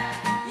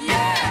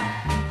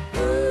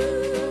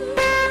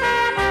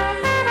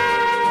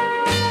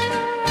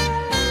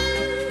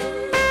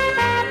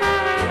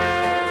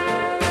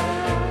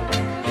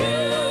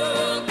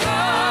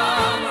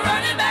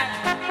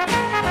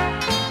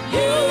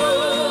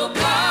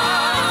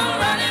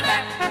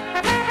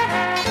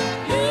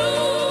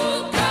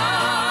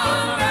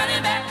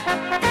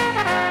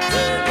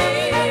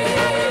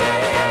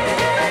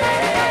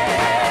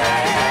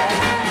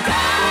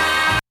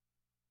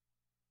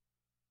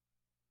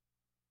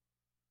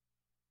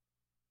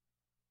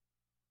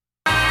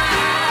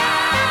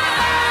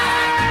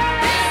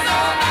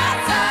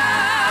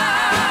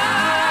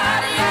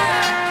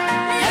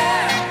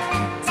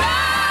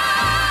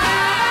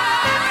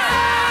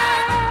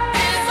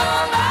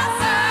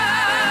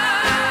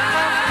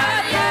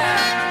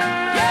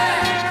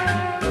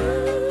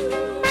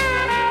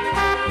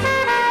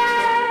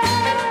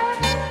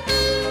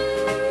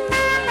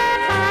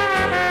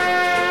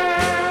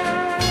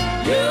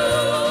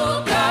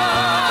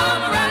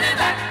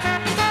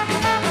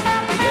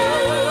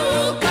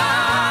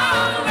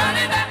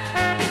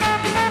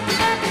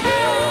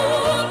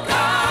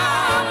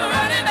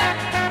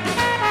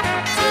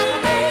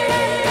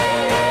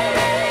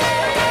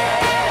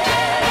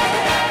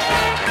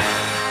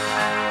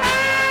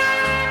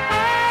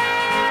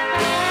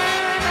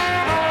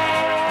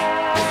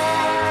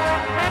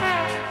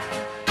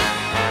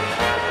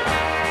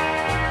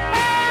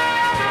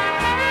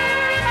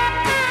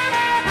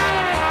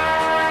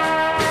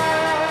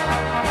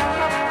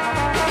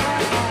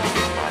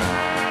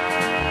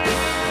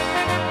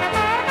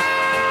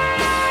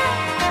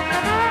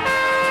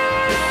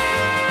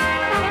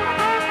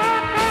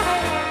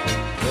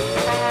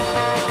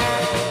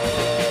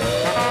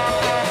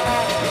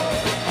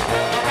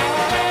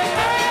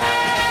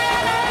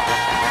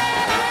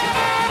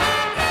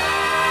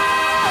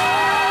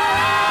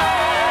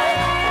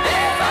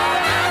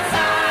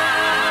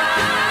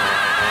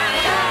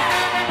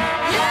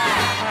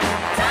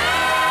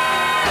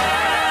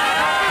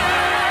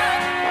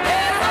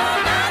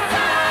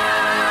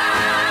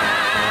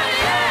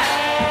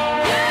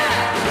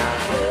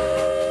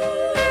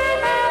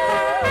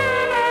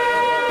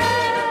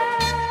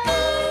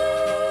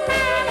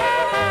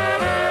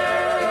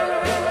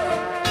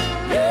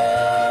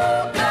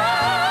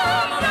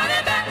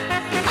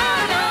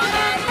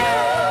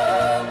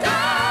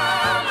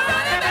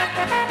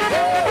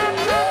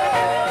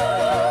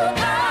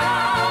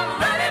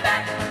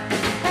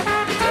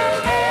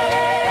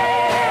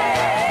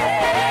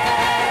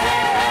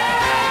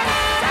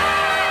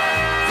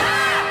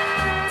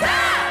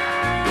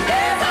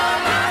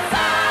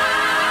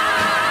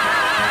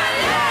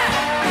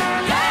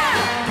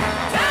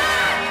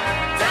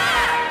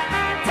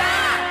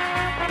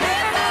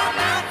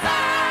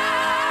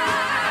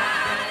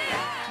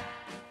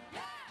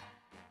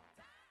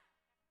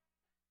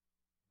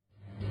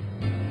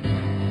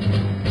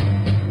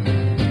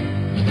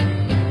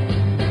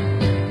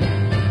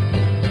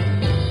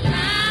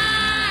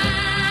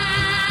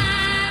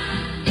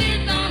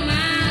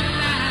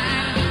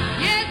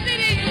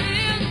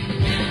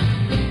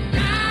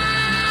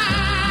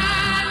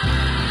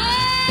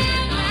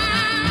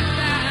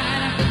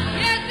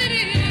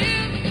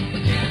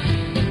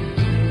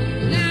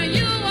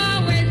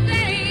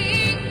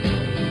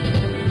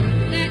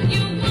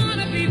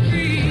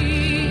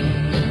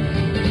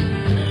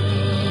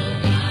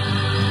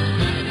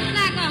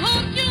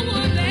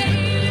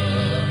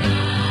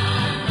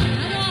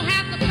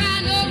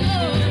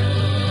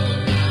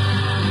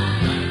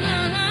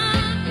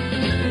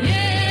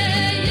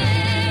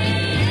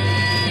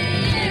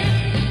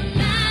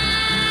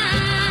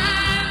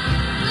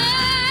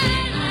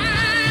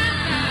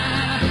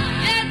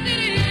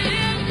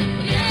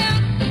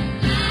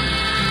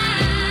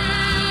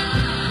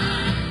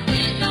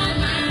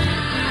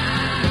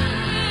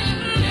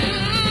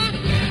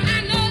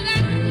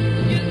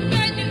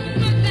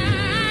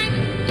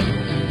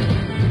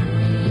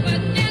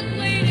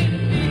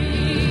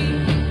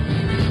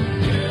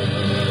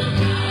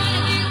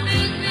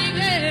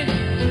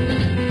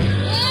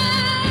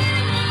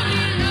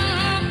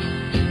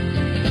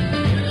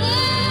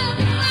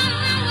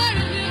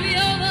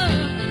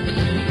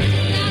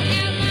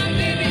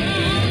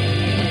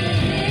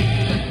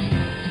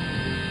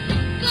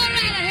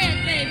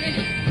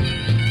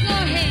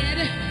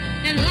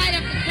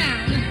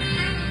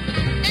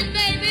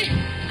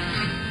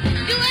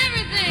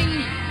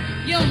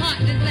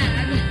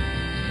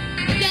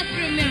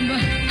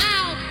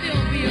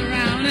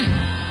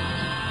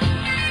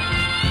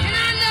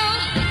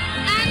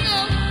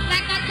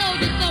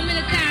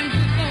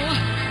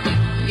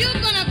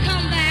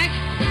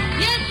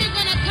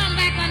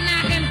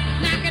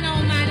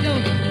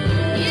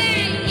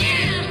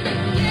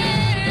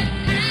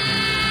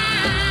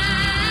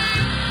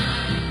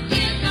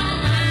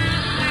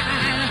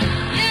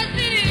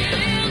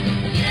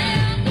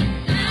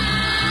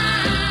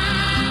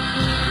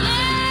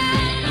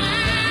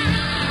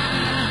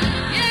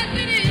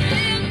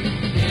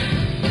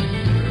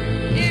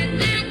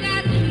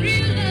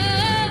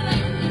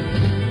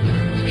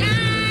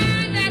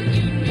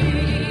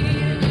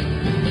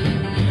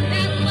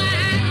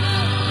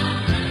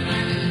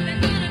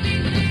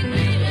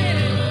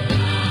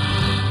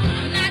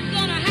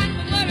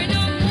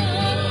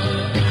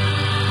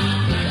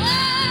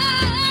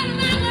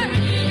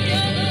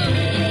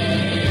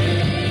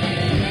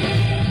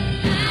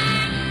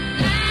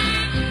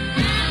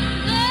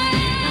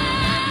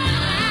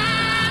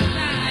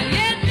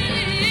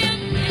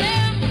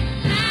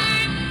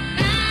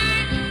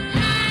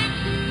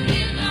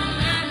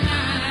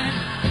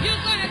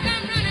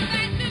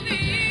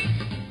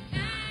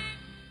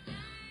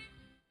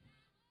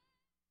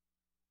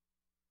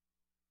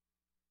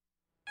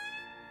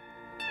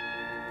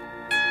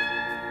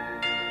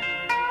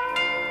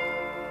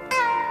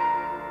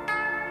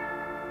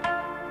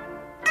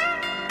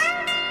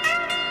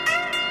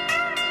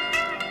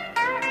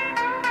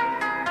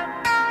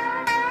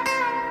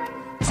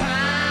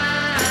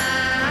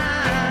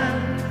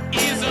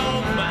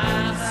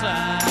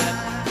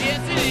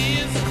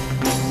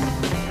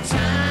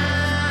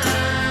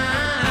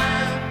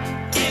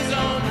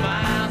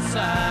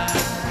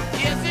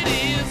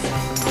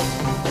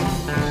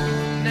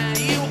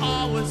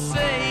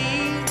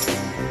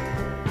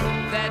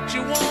 that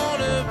you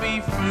wanna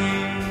be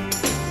free.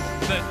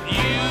 That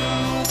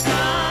you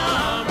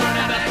come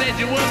running back. I said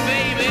you would,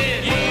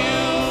 baby.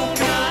 You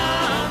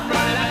come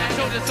running back. I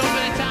told you so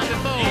many times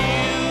before.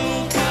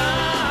 You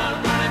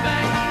come running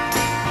back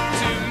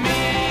to me.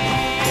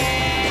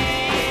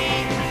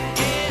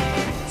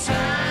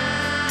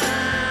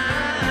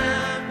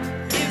 Time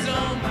is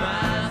on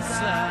my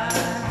side.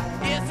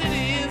 Yes, it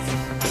is.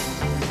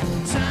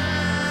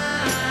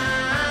 Time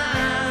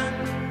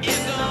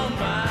is on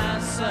my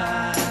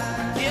side.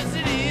 Yes,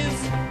 it is.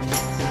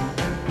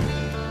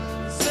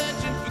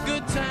 Searching for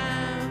good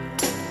time,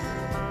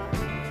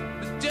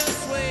 but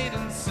just wait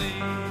and see.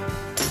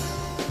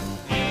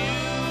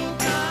 You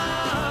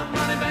come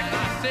running back.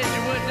 I said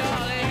you would,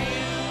 darling.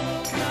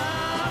 You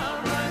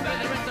come running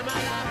back. The rest of my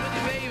life with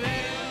you, baby.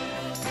 You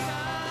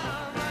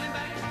come running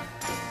back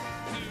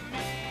to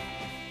me.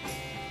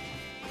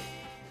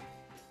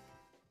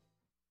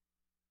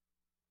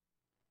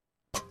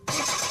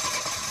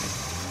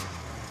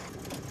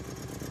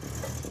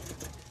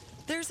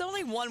 There's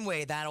only one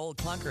way that old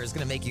clunker is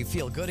going to make you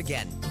feel good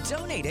again.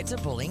 Donate it to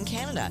Bullying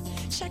Canada.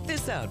 Check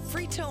this out.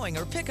 Free towing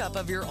or pickup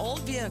of your old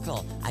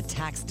vehicle, a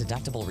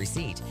tax-deductible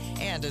receipt,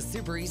 and a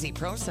super easy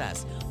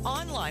process.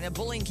 Online at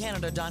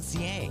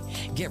bullyingcanada.ca.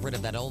 Get rid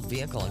of that old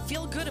vehicle and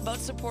feel good about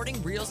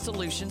supporting real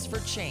solutions for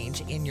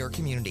change in your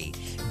community.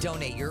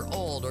 Donate your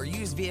old or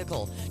used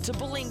vehicle to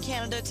Bullying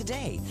Canada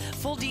today.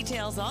 Full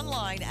details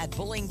online at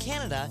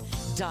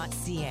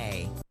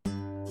bullyingcanada.ca.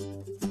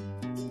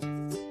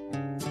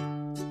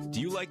 Do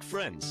you like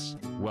Friends?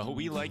 Well,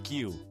 we like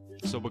you.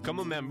 So become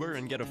a member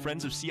and get a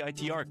Friends of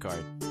CITR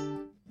card.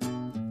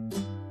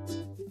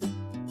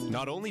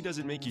 Not only does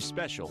it make you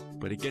special,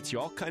 but it gets you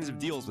all kinds of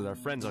deals with our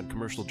friends on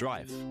Commercial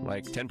Drive,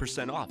 like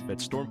 10% off at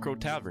Stormcrow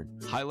Tavern,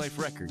 High Life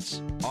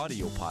Records,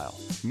 Audiopile,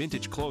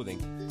 Mintage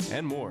Clothing,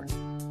 and more.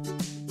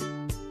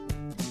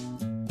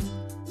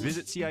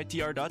 Visit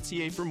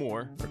CITR.ca for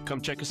more, or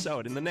come check us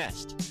out in the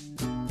Nest.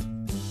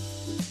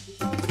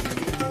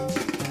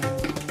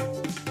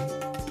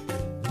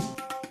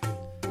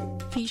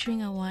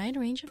 Featuring a wide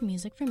range of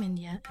music from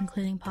India,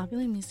 including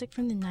popular music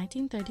from the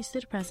 1930s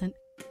to the present.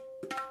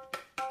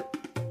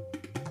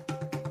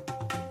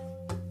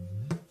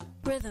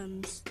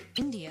 Rhythms,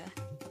 India.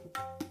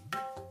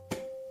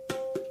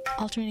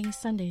 Alternating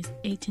Sundays,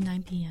 8 to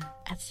 9 p.m.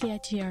 at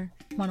CITR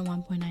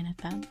 101.9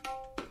 FM.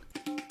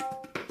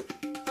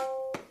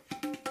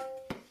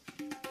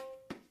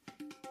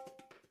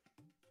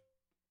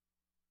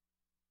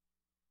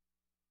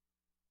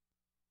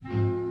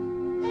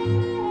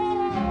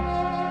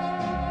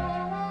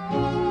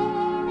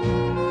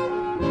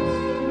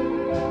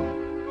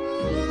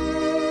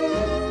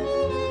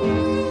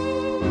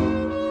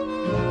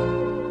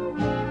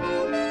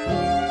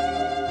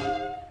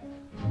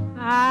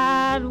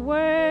 I'd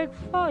work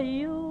for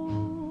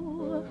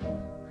you,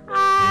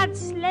 I'd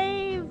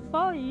slave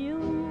for you,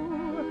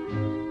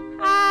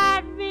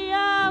 I'd be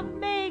a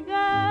beggar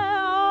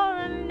or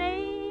a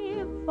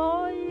knave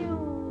for you.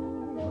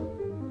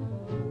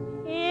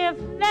 If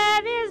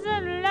that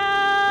isn't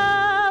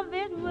love,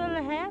 it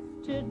will have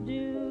to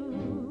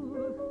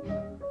do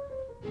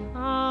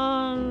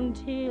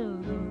until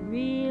the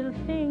real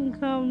thing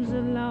comes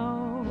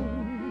along.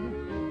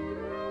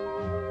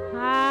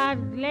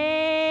 I'd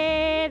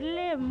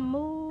gladly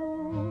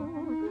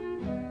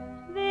move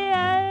the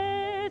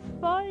earth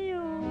for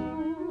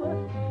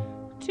you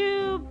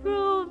to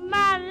prove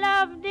my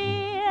love,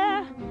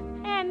 dear,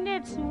 and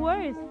its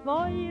worth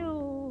for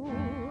you.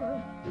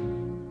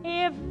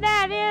 If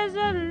that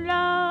isn't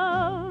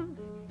love,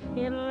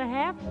 it'll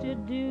have to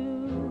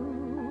do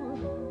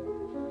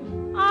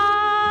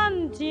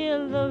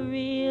until the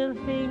real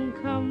thing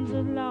comes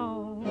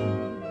along.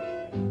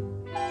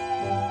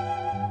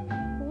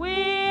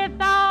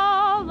 With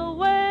all the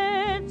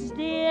words,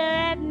 dear,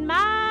 at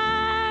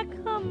my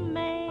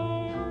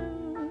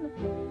command,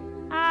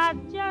 I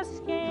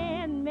just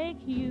can't make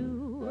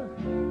you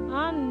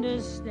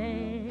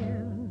understand.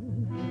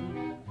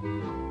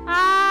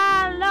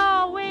 I'll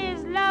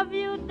always love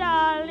you,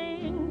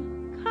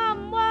 darling,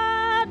 come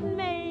what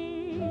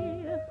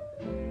may.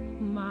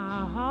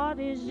 My heart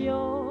is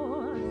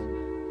yours,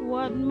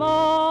 what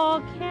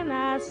more can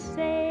I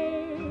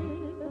say?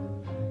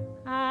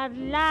 I'd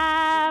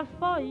lie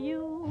for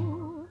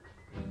you,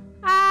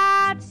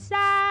 I'd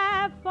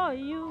sigh for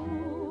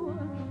you,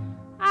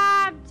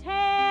 I'd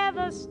tear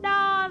the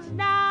stars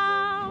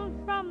down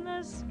from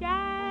the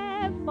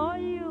sky for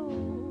you.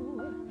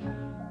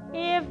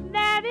 If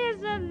that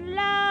isn't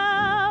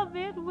love,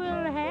 it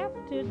will have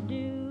to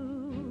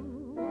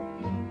do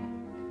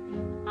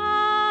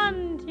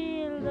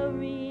until the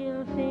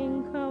real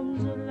thing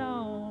comes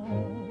along.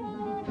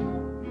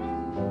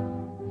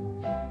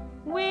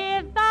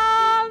 With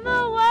all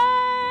the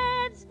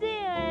words,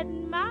 dear, at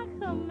my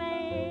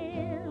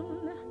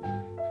command,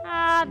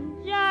 I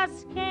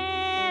just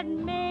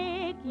can't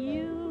make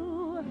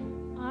you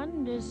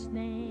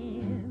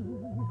understand.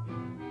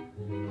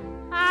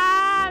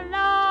 I'll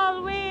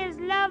always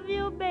love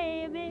you,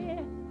 baby,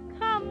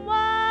 come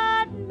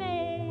what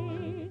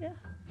may.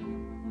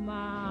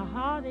 My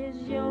heart heart is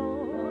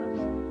yours.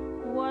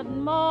 What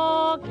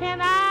more can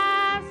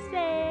I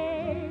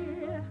say?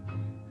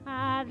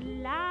 I'd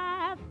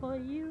lie for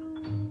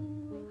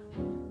you,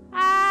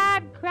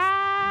 I'd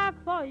cry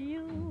for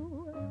you,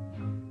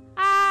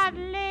 I'd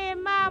lay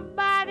my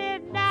body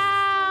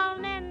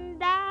down and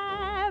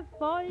die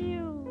for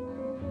you.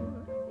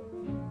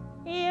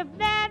 If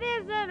that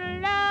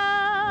isn't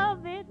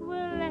love, it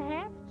will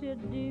have to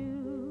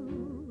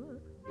do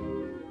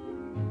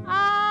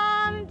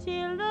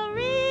until the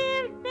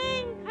real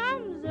thing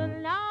comes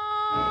along.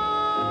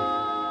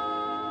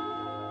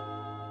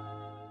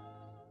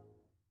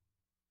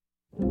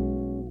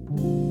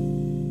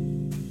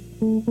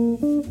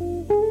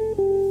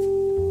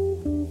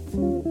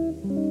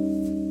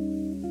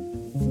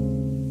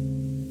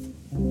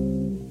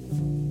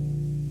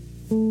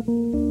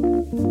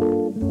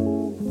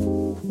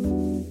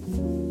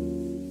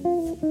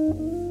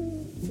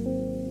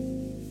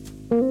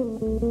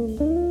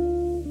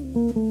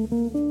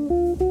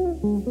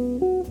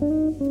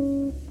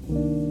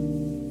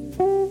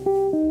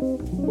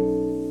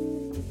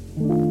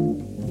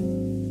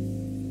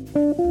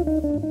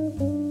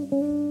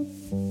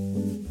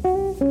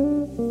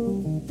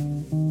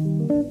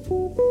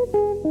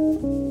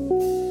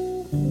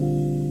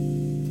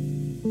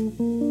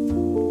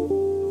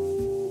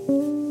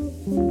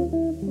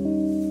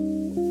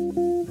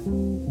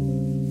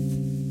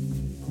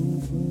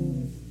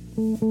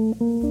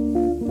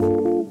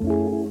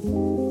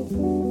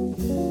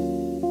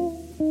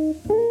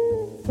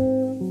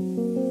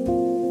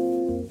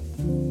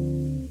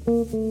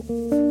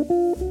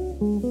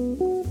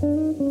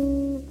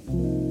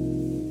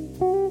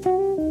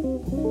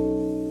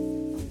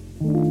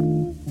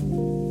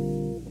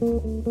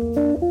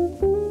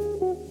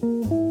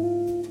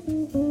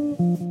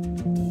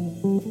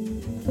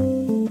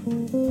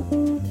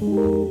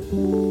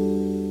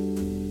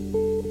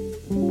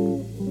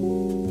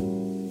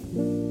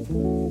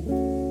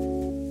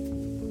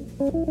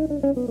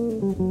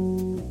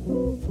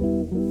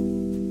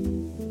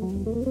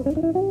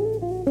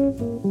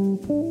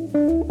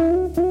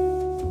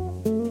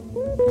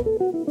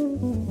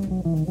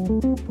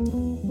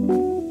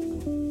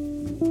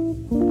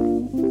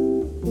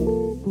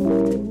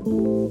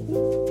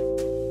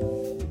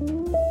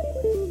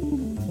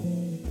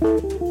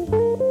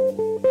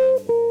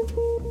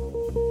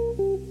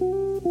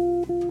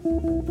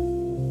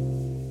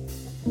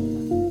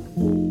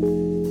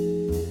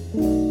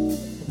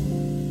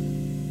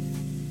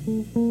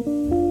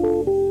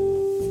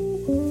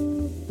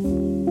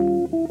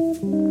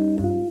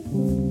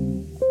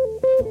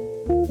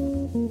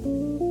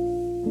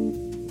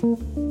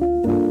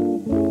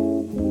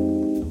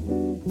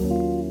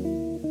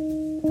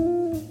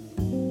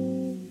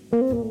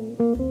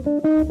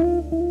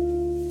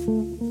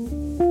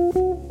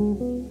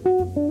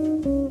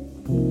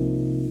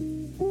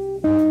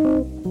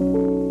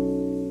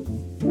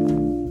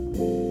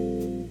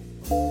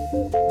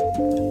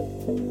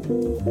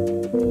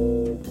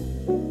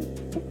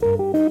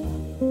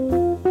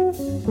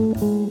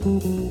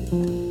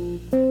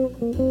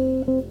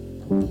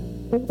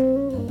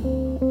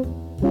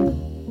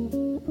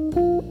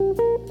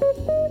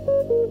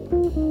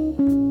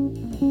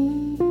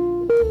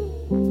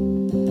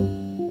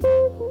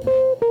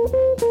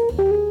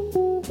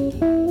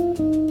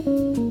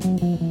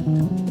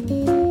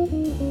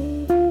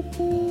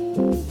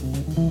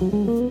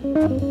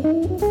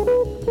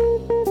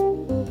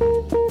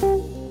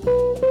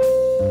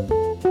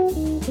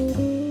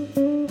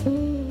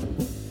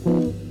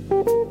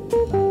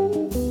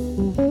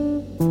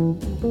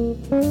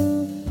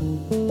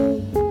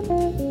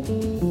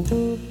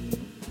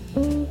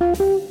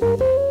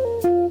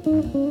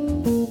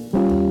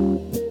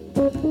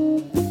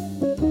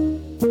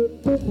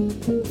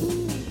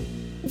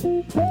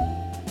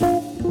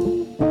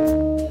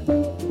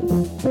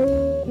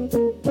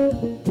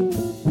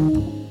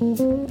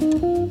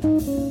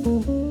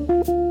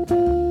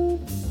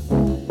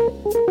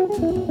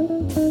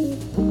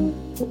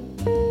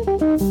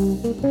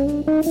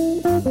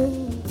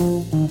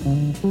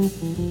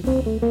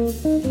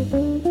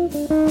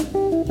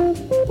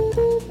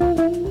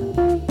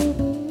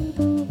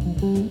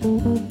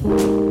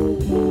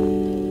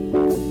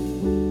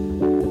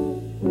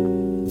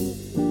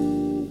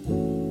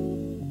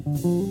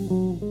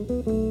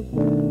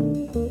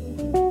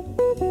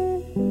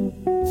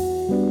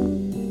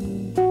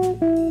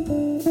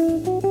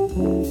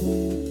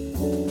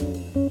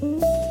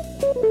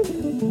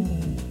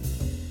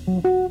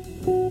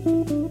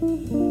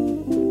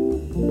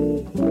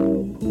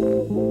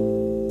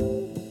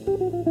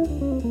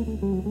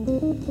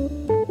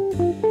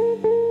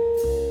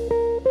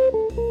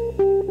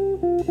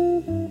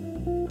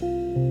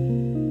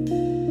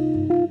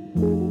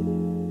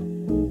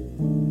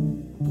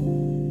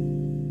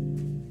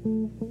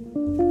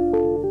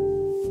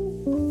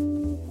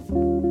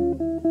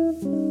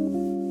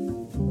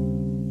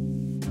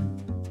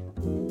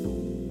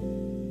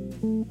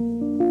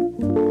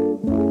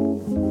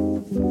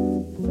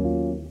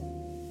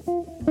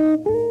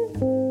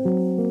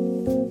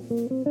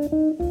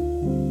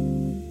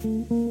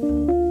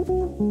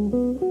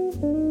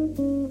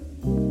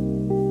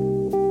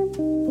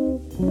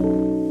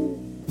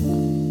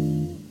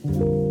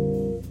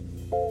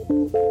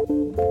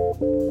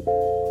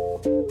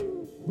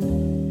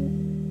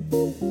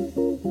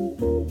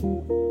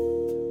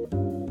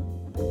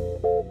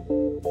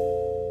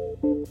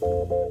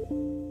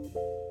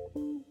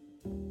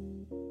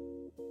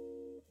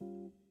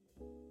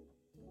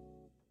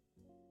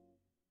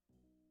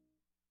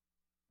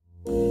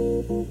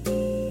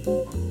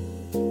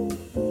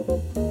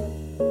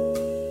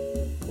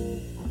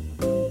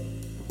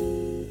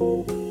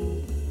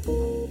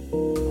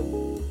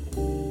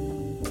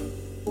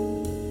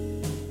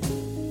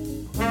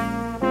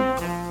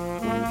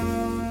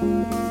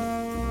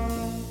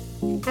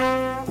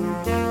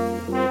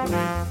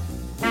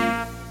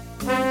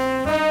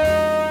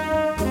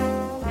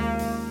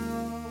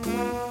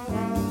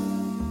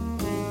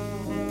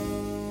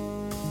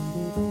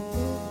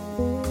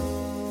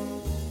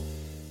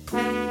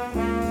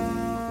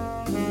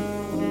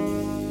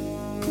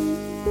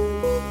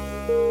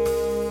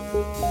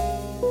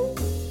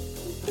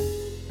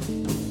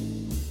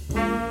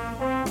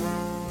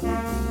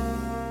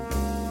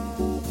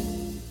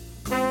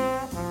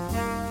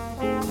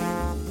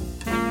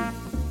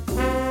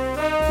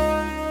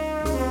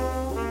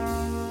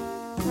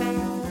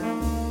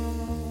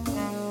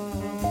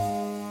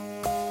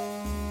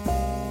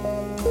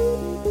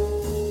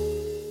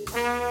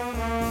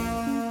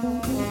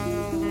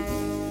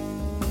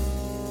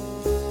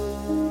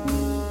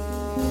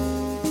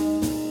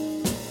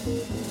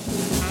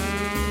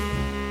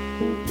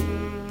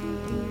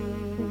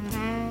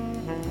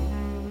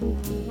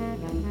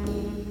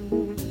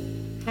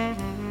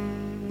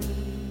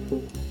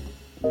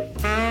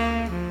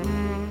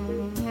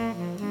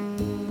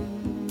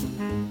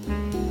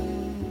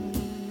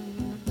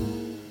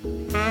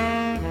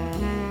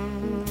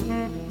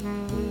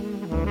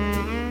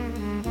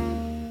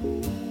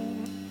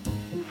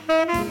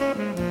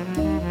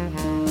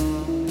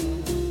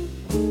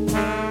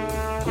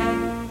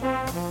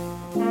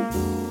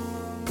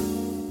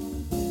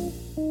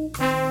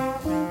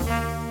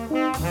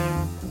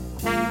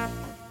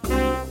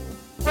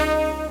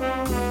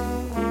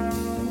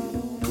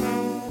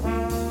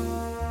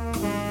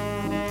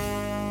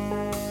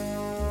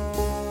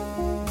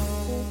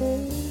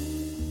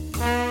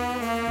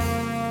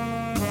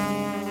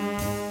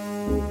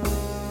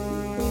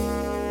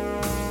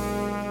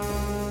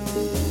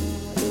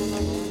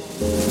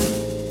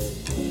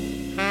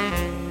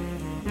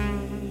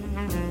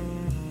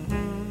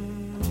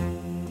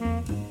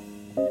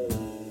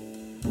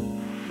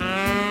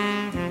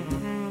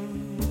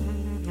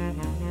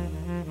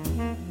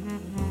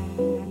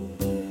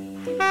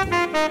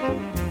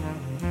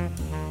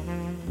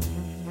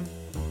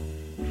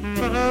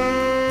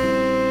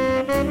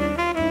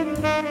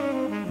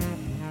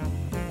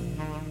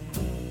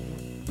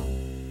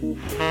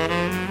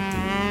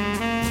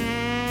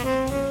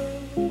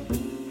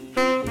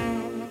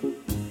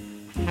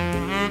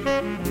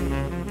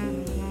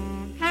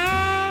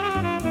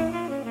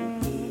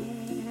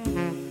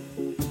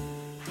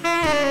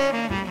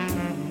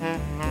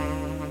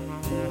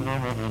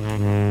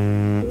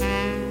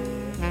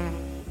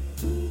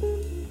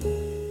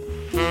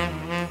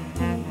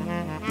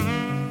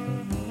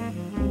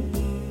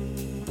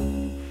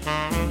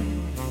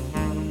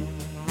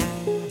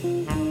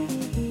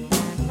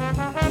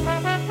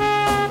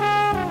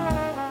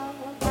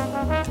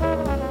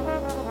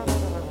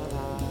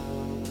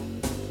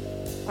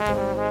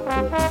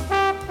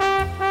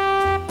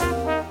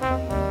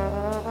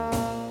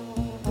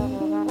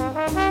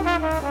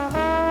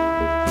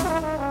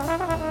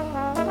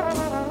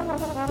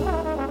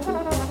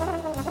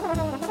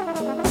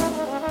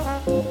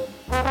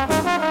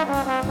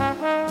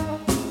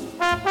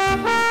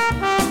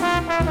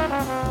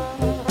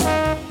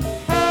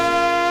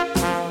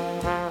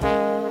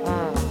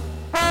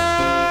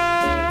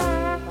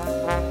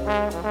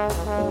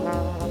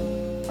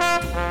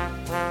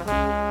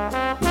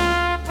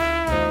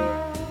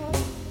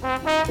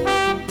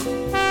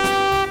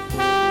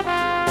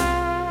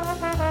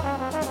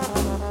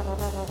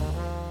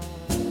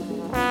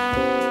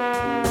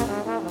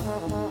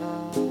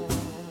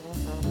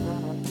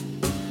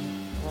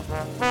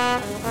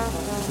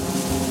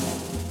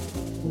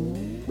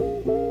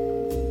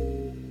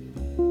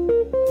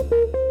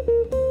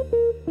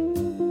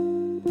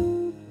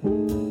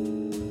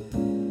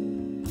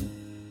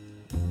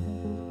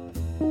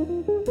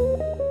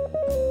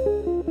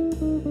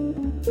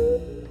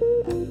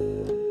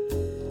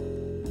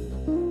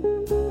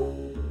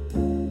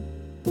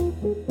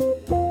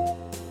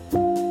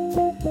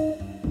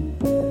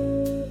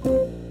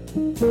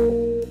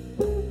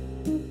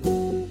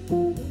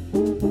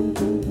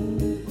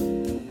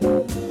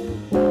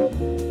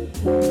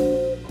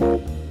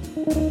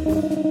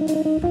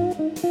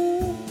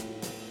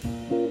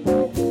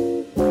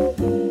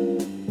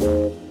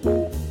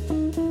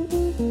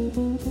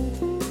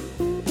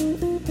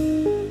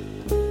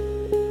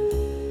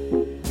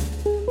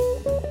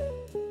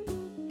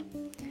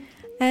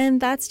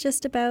 And that's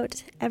just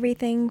about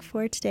everything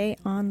for today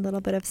on Little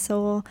Bit of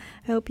Soul.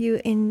 I hope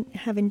you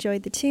have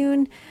enjoyed the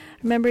tune.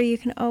 Remember, you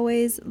can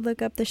always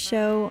look up the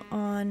show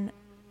on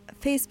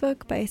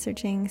Facebook by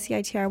searching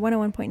CITR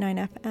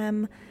 101.9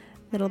 FM,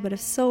 Little Bit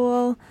of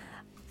Soul.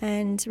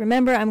 And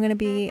remember, I'm going to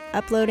be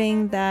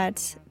uploading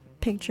that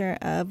picture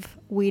of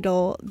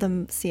Wheedle,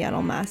 the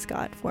Seattle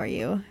mascot, for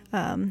you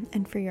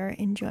and for your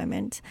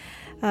enjoyment.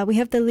 We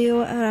have the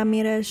Leo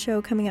Ramirez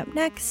show coming up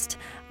next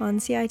on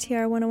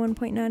CITR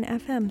 101.9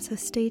 FM, so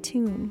stay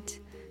tuned.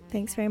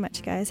 Thanks very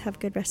much, guys. Have a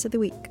good rest of the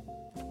week.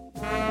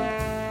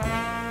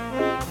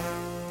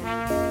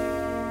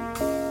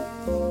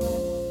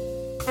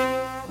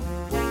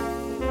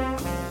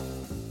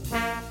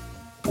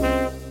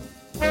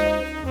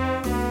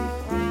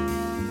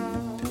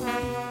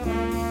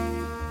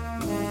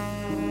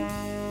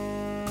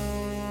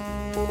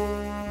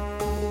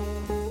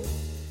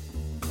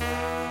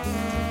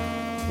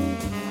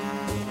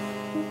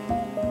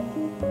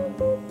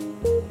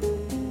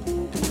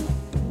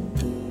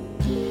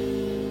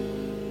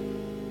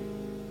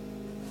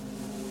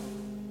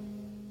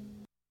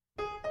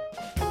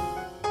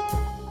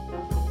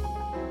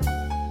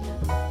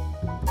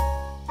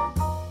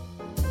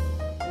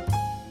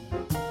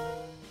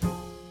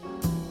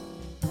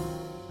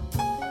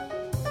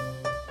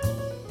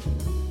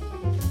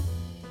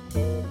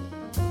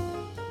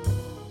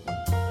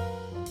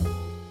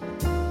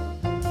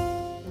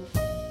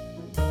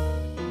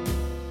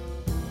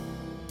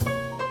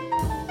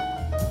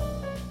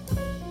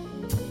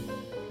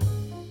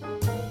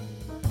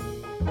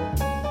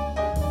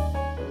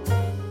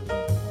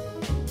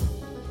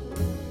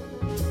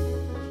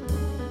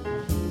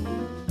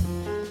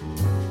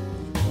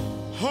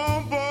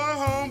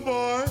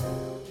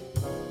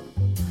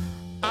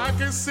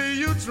 See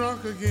you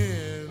drunk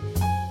again.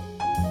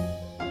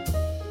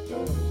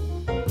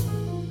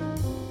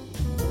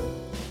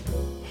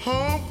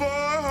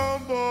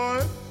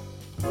 Homeboy,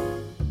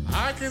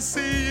 I can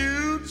see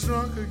you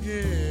drunk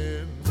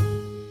again.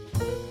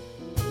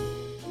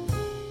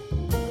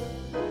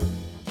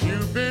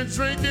 You've been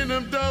drinking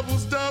them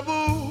doubles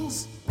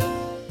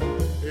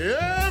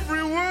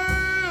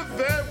everywhere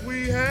that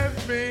we have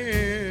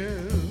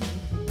been.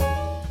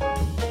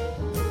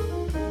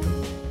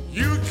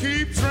 You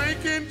keep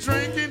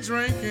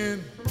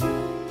drinking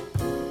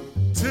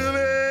till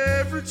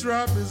every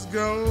drop is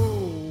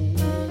gold.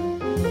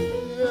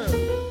 Yeah.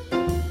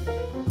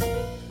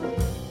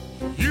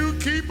 You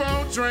keep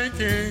on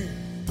drinking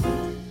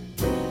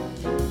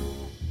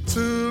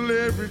till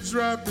every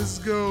drop is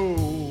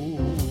gold.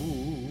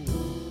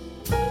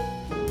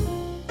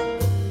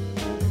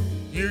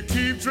 You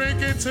keep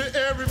drinking to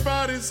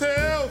everybody's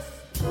health,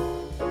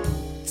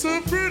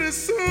 till pretty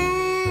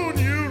soon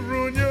you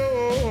ruin your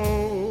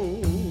own.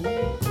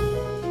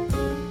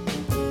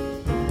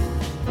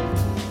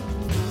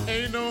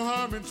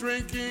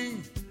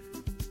 Drinking,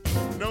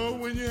 know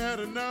when you had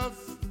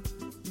enough,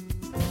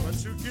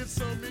 but you get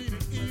so mean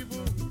and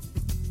evil,